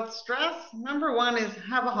do about stress? Number one is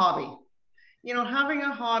have a hobby. You know, having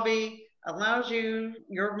a hobby allows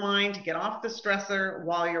your mind to get off the stressor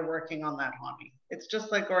while you're working on that hobby. It's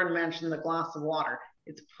just like Gordon mentioned, the glass of water.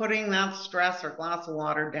 It's putting that stress or glass of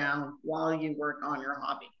water down while you work on your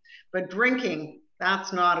hobby. But drinking,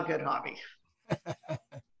 that's not a good hobby.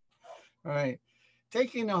 Right.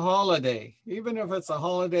 Taking a holiday, even if it's a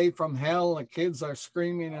holiday from hell, the kids are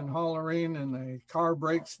screaming and hollering and the car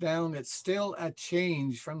breaks down, it's still a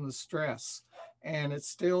change from the stress. And it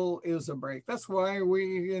still is a break. That's why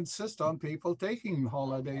we insist on people taking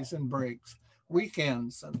holidays and breaks,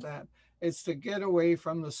 weekends and that. It's to get away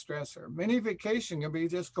from the stressor. Mini vacation can be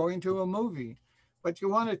just going to a movie, but you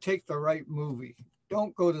want to take the right movie.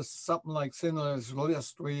 Don't go to something like Schindler's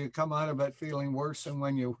List where you come out of it feeling worse than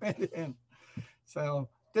when you went in. So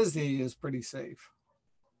Disney is pretty safe.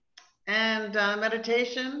 And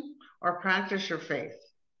meditation or practice your faith.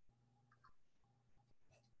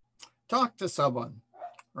 Talk to someone,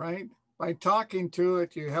 right? By talking to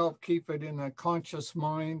it, you help keep it in a conscious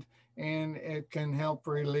mind, and it can help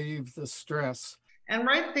relieve the stress. And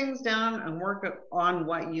write things down and work on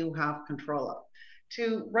what you have control of.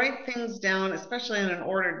 To write things down, especially in an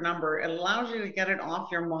ordered number, it allows you to get it off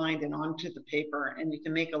your mind and onto the paper, and you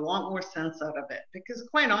can make a lot more sense out of it. Because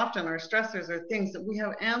quite often our stressors are things that we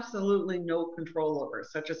have absolutely no control over,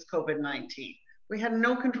 such as COVID-19. We had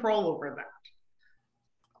no control over that.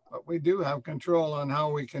 But we do have control on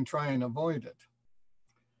how we can try and avoid it.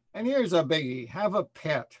 And here's a biggie, have a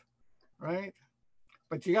pet, right?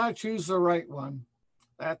 But you gotta choose the right one.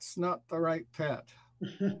 That's not the right pet.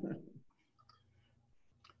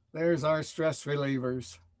 There's our stress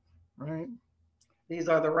relievers, right? These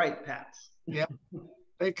are the right pets. Yep.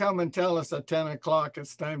 They come and tell us at 10 o'clock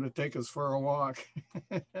it's time to take us for a walk.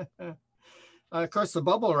 Of course, the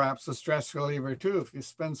bubble wrap's a stress reliever too. If you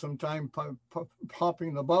spend some time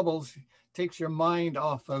popping the bubbles, it takes your mind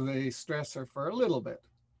off of the stressor for a little bit.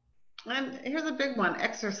 And here's a big one,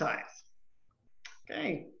 exercise.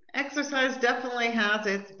 Okay, exercise definitely has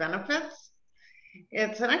its benefits.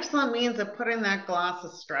 It's an excellent means of putting that glass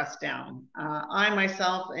of stress down. I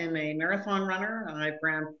myself am a marathon runner. I've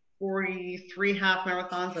ran 43 half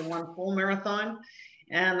marathons and 1 full marathon.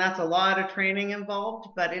 And that's a lot of training involved,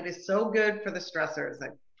 but it is so good for the stressors. I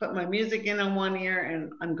put my music in on one ear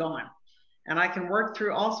and I'm gone. And I can work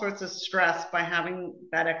through all sorts of stress by having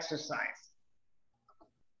that exercise.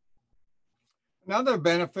 Another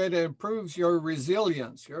benefit, it improves your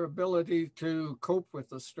resilience, your ability to cope with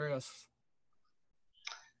the stress.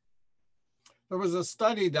 There was a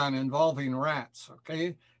study done involving rats,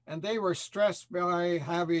 okay? And they were stressed by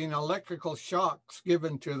having electrical shocks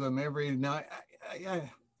given to them every night,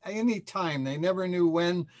 any time. They never knew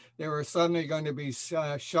when they were suddenly going to be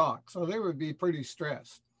shocked. So they would be pretty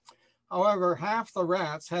stressed. However, half the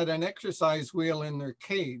rats had an exercise wheel in their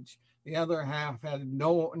cage. The other half had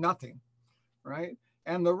nothing, right?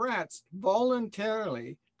 And the rats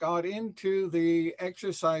voluntarily got into the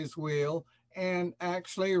exercise wheel and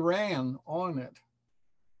actually ran on it.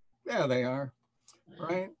 There they are,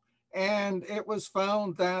 right? And it was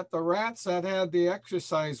found that the rats that had the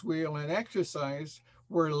exercise wheel and exercised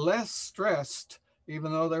were less stressed,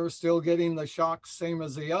 even though they were still getting the shocks same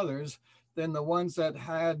as the others, than the ones that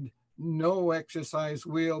had no exercise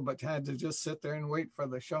wheel but had to just sit there and wait for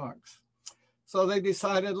the shocks. So they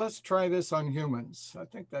decided, let's try this on humans. I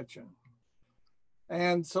think that should.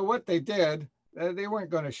 And so what they did, they weren't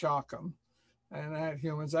going to shock them. And that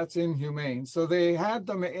humans, that's inhumane. So they had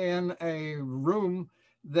them in a room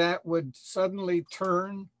that would suddenly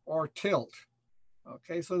turn or tilt.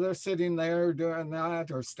 Okay, so they're sitting there doing that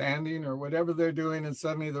or standing or whatever they're doing, and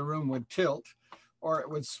suddenly the room would tilt or it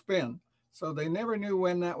would spin. So they never knew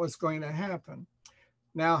when that was going to happen.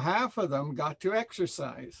 Now, half of them got to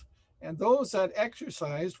exercise, and those that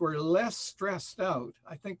exercised were less stressed out.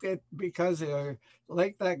 I think that because they're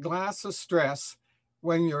like that glass of stress,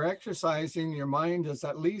 when you're exercising, your mind is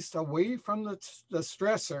at least away from the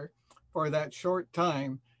stressor for that short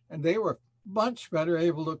time, and they were much better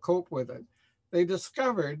able to cope with it. They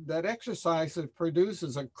discovered that exercise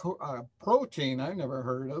produces a protein I never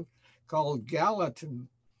heard of called galectin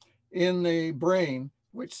in the brain,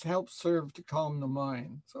 which helps serve to calm the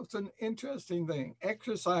mind. So it's an interesting thing.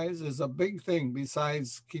 Exercise is a big thing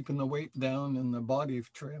besides keeping the weight down and the body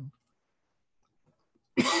trim.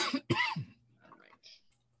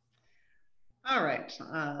 All right.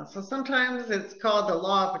 So sometimes it's called the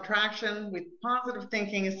law of attraction. With positive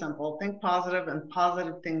thinking is simple. Think positive and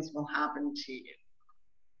positive things will happen to you.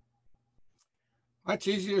 Much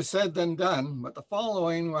easier said than done, but the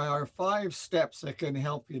following are 5 steps that can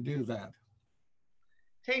help you do that.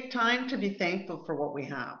 Take time to be thankful for what we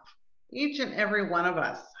have. Each and every one of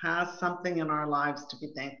us has something in our lives to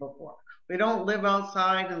be thankful for. We don't live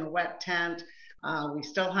outside in a wet tent. We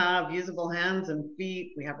still have usable hands and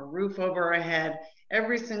feet. We have a roof over our head.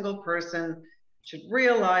 Every single person should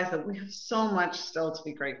realize that we have so much still to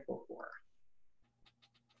be grateful for.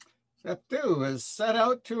 Step 2 is set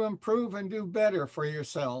out to improve and do better for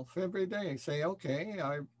yourself every day. Say, okay,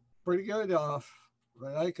 I'm pretty good off,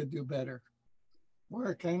 but I could do better.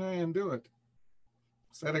 Where can I and do it?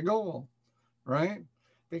 Set a goal, right?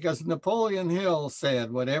 Because Napoleon Hill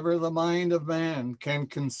said, whatever the mind of man can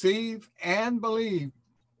conceive and believe,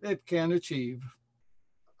 it can achieve.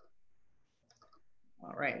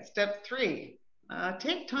 All right, step 3,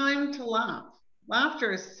 take time to laugh.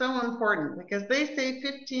 Laughter is so important because they say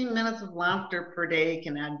 15 minutes of laughter per day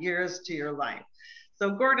can add years to your life. So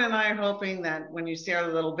Gordon and I are hoping that when you see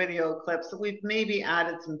our little video clips, that we've maybe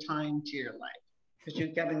added some time to your life, because you're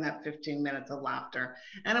getting that 15 minutes of laughter.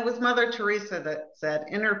 And it was Mother Teresa that said,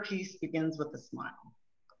 inner peace begins with a smile.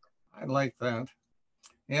 I like that.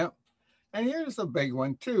 Yep. And here's the big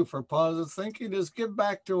one too for positive thinking is give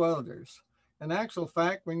back to others. In actual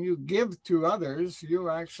fact, when you give to others,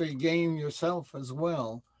 you actually gain yourself as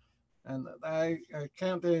well. And I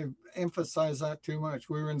can't emphasize that too much.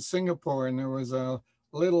 We were in Singapore and there was a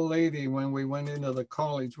little lady when we went into the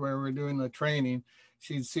college where we were doing the training.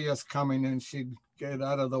 She'd see us coming and she'd get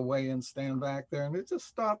out of the way and stand back there. And it just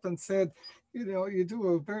stopped and said, you know, you do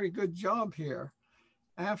a very good job here.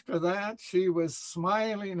 After that, she was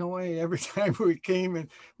smiling away every time we came,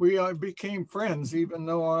 and we became friends, even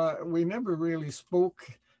though we never really spoke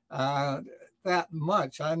that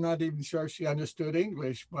much. I'm not even sure she understood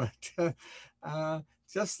English, but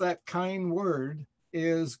just that kind word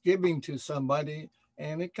is giving to somebody,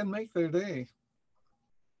 and it can make their day.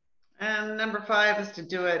 And number 5 is to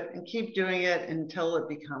do it and keep doing it until it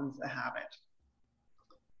becomes a habit.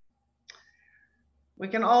 We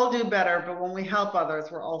can all do better, but when we help others,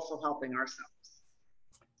 we're also helping ourselves.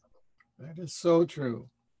 That is so true.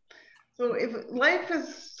 So if life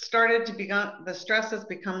has started to become, the stress has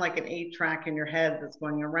become like an 8-track in your head that's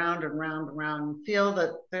going around and round and round, you feel that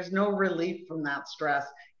there's no relief from that stress,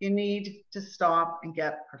 you need to stop and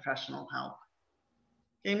get professional help.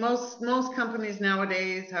 Okay, most companies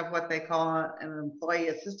nowadays have what they call an employee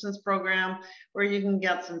assistance program where you can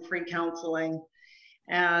get some free counseling.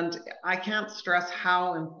 And I can't stress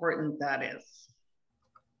how important that is.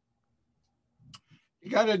 You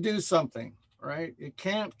got to do something, right? You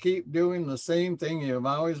can't keep doing the same thing you've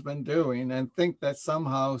always been doing and think that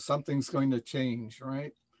somehow something's going to change,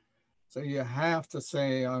 right? So you have to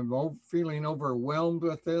say, I'm feeling overwhelmed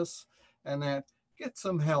with this, and that get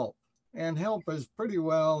some help. And help is pretty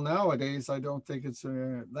well nowadays. I don't think it's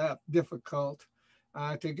that difficult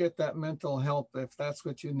to get that mental help if that's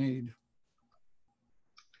what you need.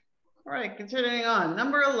 All right, continuing on.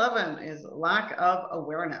 Number 11 is lack of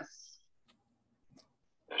awareness.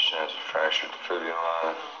 The chance of fractured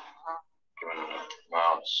fibula, given a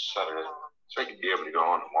mild sedative, so he could be able to go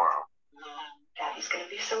on tomorrow. Daddy's gonna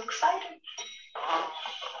be so excited.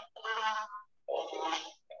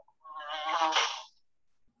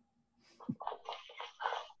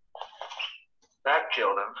 That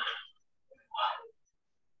killed him.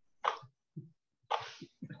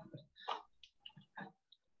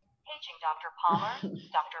 Dr. Palmer,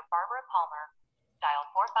 Dr. Barbara Palmer, dial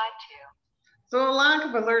 452. So a lack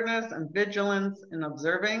of alertness and vigilance in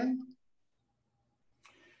observing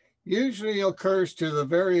usually occurs to the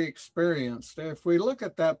very experienced. If we look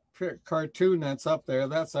at that cartoon that's up there,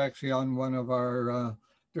 that's actually on one of our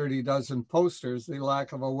Dirty Dozen posters, the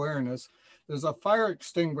lack of awareness. There's a fire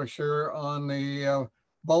extinguisher on the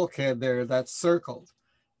bulkhead there that's circled.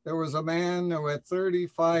 There was a man with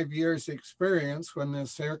 35 years experience when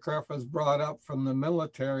this aircraft was brought up from the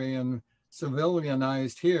military and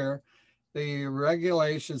civilianized here. the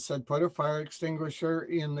regulations said put a fire extinguisher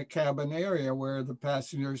in the cabin area where the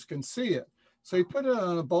passengers can see it. So he put it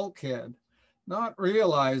on a bulkhead, not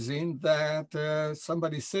realizing that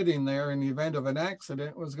somebody sitting there in the event of an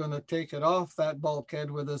accident was going to take it off that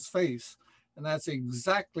bulkhead with his face. And that's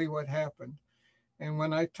exactly what happened. And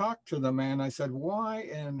when I talked to the man, I said, why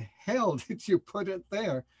in hell did you put it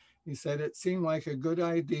there? He said, it seemed like a good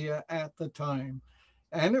idea at the time.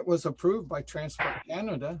 And it was approved by Transport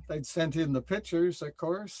Canada. They'd sent in the pictures, of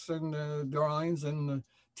course, and the drawings and the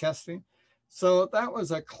testing. So that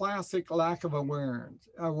was a classic lack of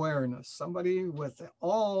awareness. Somebody with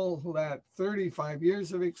all that 35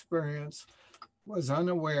 years of experience was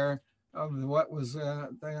unaware of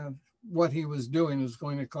what he was doing was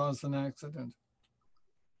going to cause an accident.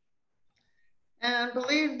 And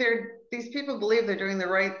these people believe they're doing the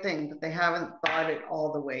right thing, but they haven't thought it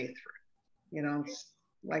all the way through. You know,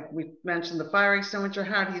 like we mentioned, the fire extinguisher,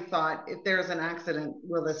 how do you thought, if there's an accident,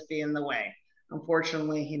 will this be in the way?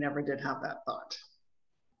 Unfortunately, he never did have that thought.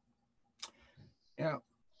 Yeah.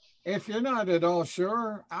 If you're not at all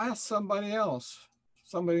sure, ask somebody else.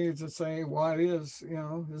 Somebody to say, what is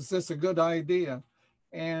this a good idea?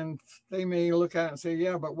 And they may look at it and say,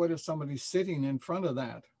 yeah, but what if somebody's sitting in front of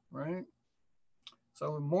that, right?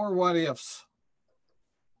 So more what ifs.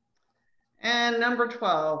 And number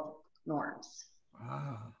 12, norms.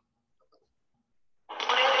 Ah.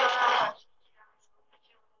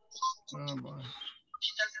 Oh boy.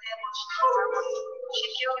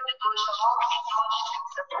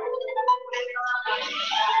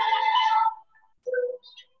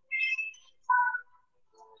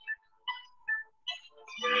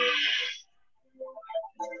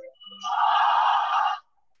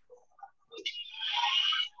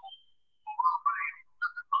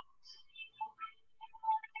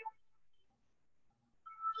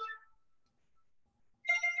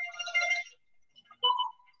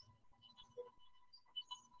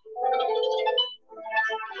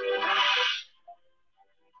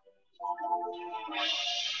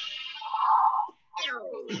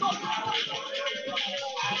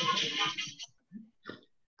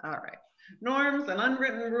 All right. Norms, an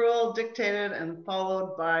unwritten rule dictated and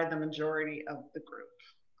followed by the majority of the group.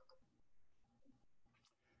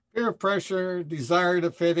 Peer pressure, desire to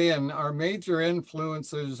fit in are major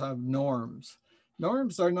influences of norms.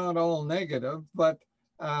 Norms are not all negative, but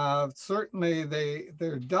certainly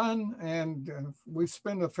they're done, and we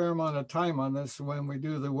spend a fair amount of time on this when we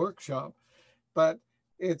do the workshop, but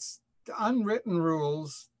it's unwritten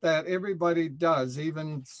rules that everybody does,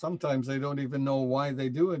 even sometimes they don't even know why they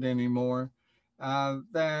do it anymore,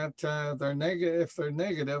 they're negative, if they're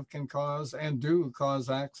negative, can cause and do cause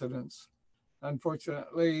accidents.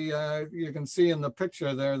 Unfortunately, you can see in the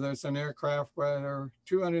picture there's an aircraft where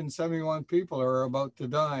 271 people are about to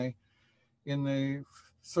die in the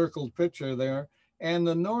circled picture there. And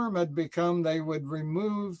the norm had become they would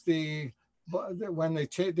remove when they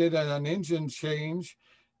did an engine change,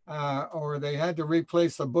 or they had to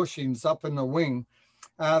replace the bushings up in the wing,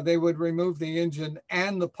 they would remove the engine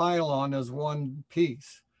and the pylon as one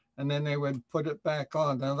piece, and then they would put it back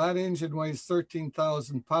on. Now that engine weighs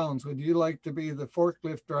 13,000 pounds. Would you like to be the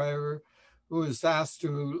forklift driver who is asked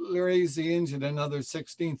to raise the engine another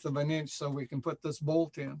 1/16 of an inch so we can put this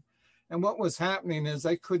bolt in? And what was happening is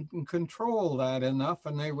they couldn't control that enough,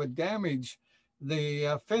 and they would damage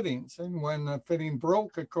the fittings. And when the fitting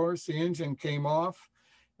broke, of course, the engine came off.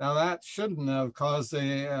 Now that shouldn't have caused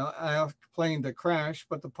the plane to crash,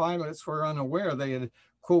 but the pilots were unaware. They had,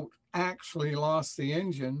 quote, actually lost the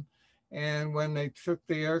engine. And when they took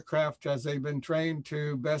the aircraft, as they've been trained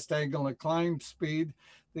to best angle of climb speed,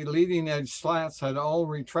 the leading edge slats had all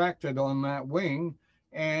retracted on that wing.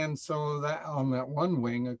 And so that on that one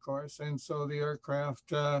wing, of course. And so the aircraft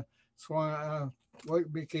that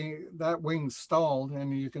wing stalled,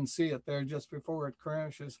 and you can see it there just before it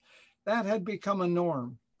crashes. That had become a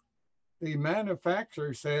norm. The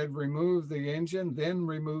manufacturer said, remove the engine, then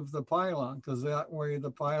remove the pylon, because that way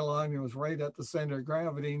the pylon was right at the center of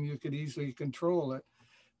gravity and you could easily control it.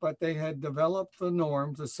 But they had developed the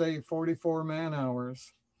norm to save 44 man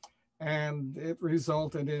hours, and it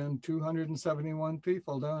resulted in 271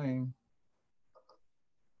 people dying.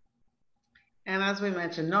 And as we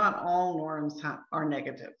mentioned, not all norms are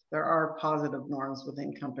negative. There are positive norms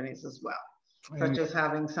within companies as well, such as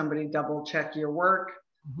having somebody double check your work.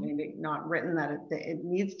 Maybe not written that it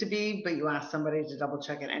needs to be, but you ask somebody to double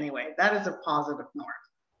check it anyway. That is a positive norm.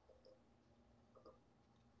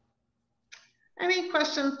 Any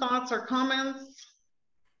questions, thoughts, or comments?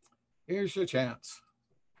 Here's your chance.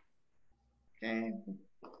 Okay.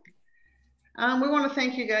 We want to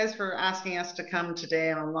thank you guys for asking us to come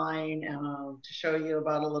today online to show you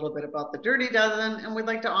about a little bit about the Dirty Dozen. And we'd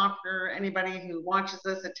like to offer anybody who watches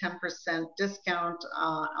this a 10% discount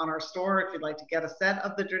on our store if you'd like to get a set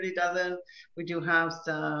of the Dirty Dozen. We do have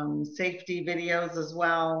some safety videos as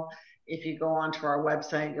well. If you go onto our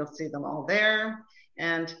website, you'll see them all there.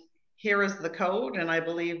 And here is the code, and I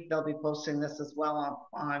believe they'll be posting this as well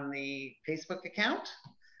on the Facebook account.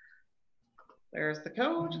 There's the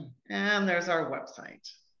code, and there's our website.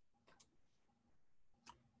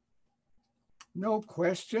 No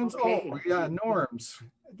questions? Okay. Oh, yeah, norms.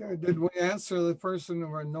 Did we answer the person who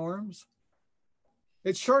were norms?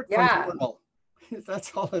 It's short for normal.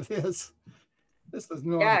 That's all it is. This is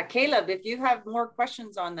normal. Yeah, Caleb, if you have more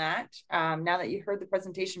questions on that, now that you heard the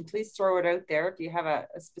presentation, please throw it out there if you have a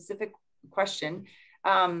specific question.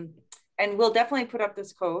 And we'll definitely put up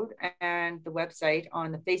this code and the website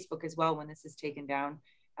on the Facebook as well when this is taken down.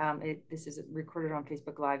 This is recorded on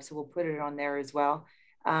Facebook Live, so we'll put it on there as well.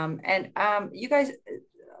 You guys,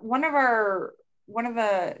 one of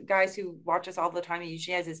the guys who watch us all the time, he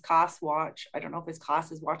usually has his class watch. I don't know if his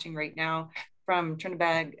class is watching right now from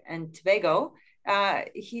Trinidad and Tobago.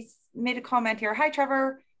 He's made a comment here. Hi,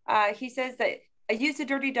 Trevor. He says that I used the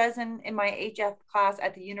Dirty Dozen in my HF class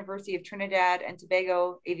at the University of Trinidad and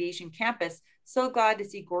Tobago Aviation Campus. So glad to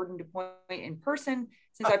see Gordon Dupont in person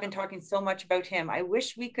since I've been talking so much about him. I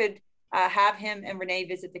wish we could have him and Renee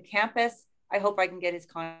visit the campus. I hope I can get his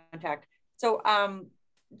contact. So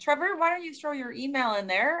Trevor, why don't you throw your email in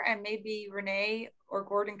there and maybe Renee or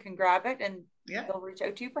Gordon can grab it and they'll reach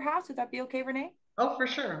out to you perhaps. Would that be okay, Renee? Oh, for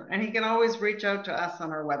sure. And he can always reach out to us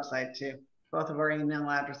on our website too. Both of our email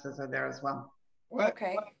addresses are there as well. One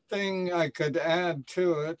thing I could add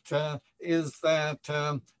to it is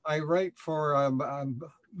that I write for a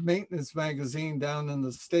maintenance magazine down in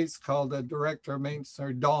the States called the Director of Maintenance,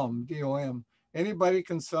 or DOM, D-O-M. Anybody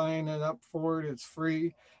can sign it up for it. It's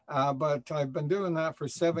free. But I've been doing that for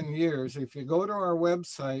 7 years. If you go to our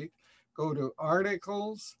website, go to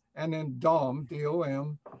articles and then DOM,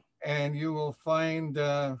 D-O-M, and you will find,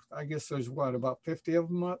 I guess there's what, about 50 of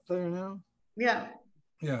them up there now? Yeah.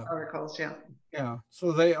 Yeah. Articles, yeah. Yeah.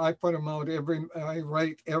 So I put them out I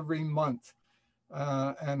write every month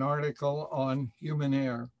an article on human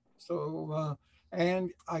error. So,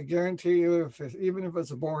 and I guarantee you, even if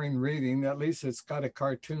it's a boring reading, at least it's got a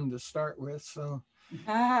cartoon to start with. So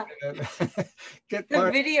get the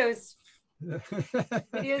videos.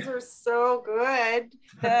 Videos are so good.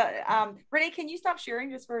 Renee, can you stop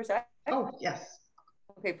sharing just for a sec? Oh, yes.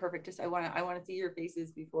 Okay, perfect. Just I want to see your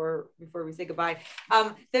faces before we say goodbye.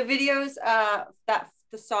 The videos,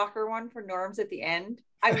 the soccer one for Norms at the end.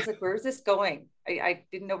 I was like, where's this going? I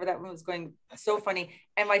didn't know where that one was going. So funny.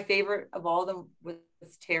 And my favorite of all of them was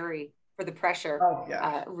Terry for the pressure. Oh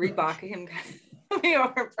yeah. Reebok him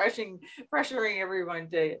pressuring everyone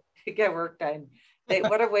to get work done.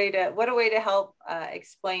 What a way to help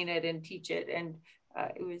explain it and teach it. And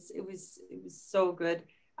it was so good.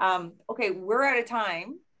 Okay, we're out of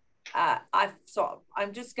time. So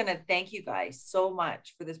I'm just gonna thank you guys so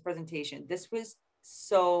much for this presentation. This was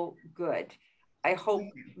so good. I hope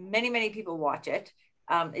many people watch it.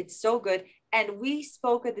 It's so good. And we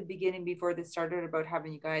spoke at the beginning before this started about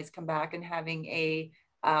having you guys come back and having a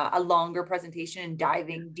longer presentation and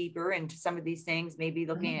diving deeper into some of these things, maybe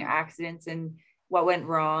looking at accidents and what went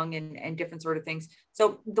wrong and different sort of things.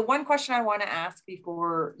 So the one question I want to ask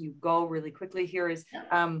before you go really quickly here is,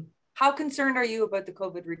 how concerned are you about the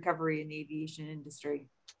COVID recovery in the aviation industry?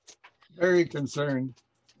 Very concerned.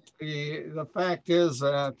 The fact is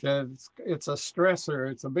that it's a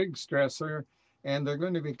stressor. It's a big stressor, and they're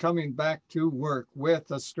going to be coming back to work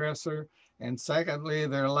with a stressor. And secondly,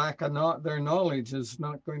 their their knowledge is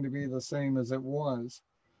not going to be the same as it was.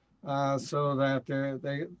 So that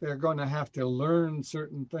they're going to have to learn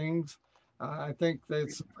certain things. I think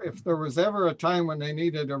that if there was ever a time when they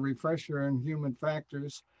needed a refresher in human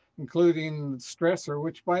factors, including stressor,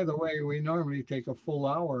 which by the way, we normally take a full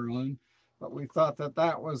hour on, but we thought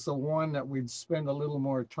that was the one that we'd spend a little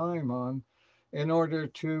more time on in order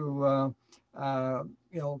to,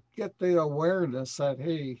 get the awareness that,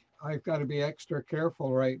 hey, I've got to be extra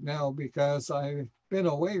careful right now because I've been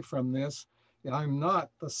away from this. I'm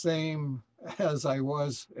not the same as I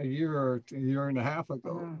was a year or a year and a half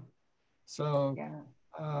ago. So,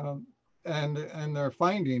 and they're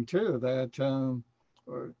finding too that,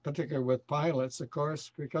 particularly with pilots, of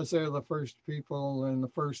course, because they're the first people in the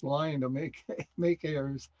first line to make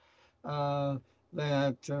errors,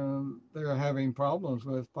 that they're having problems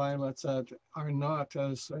with pilots that are not,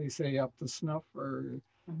 as they say, up to snuff, or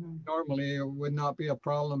normally it would not be a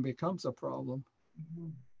problem becomes a problem.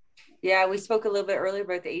 Yeah, we spoke a little bit earlier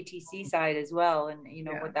about the ATC side as well, and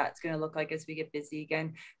Yeah. what that's going to look like as we get busy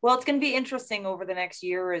again. Well, it's going to be interesting over the next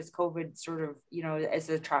year as COVID sort of, as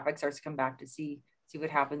the traffic starts to come back to see what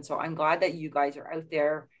happens. So I'm glad that you guys are out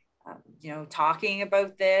there, talking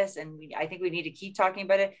about this, and I think we need to keep talking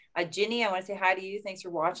about it. Ginny, I want to say hi to you. Thanks for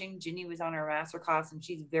watching. Ginny was on our masterclass, and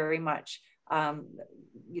she's very much, talking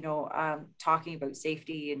about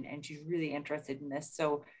safety, and she's really interested in this.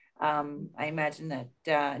 So I imagine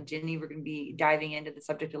that Ginny, we're going to be diving into the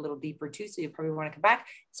subject a little deeper too, so you probably want to come back.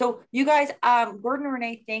 So you guys, Gordon and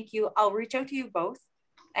Renee, thank you. I'll reach out to you both,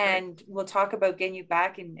 and we'll talk about getting you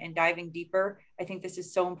back and diving deeper. I think this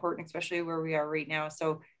is so important, especially where we are right now.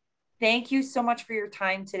 So thank you so much for your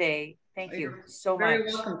time today. Thank you so much.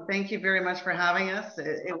 Very welcome. Thank you very much for having us.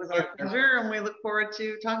 It was our pleasure, and we look forward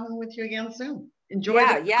to talking with you again soon. Enjoy.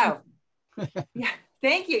 Yeah.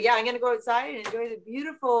 Thank you. Yeah, I'm going to go outside and enjoy the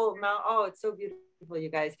beautiful mountain. Oh, it's so beautiful, you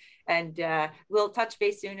guys. And we'll touch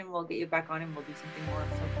base soon, and we'll get you back on, and we'll do something more.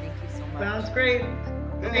 So thank you so much. Sounds great.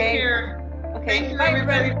 Okay. Take care. Okay. Thank you, Bye,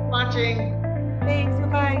 everybody, for watching. Thanks.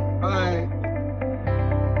 Bye-bye. Bye.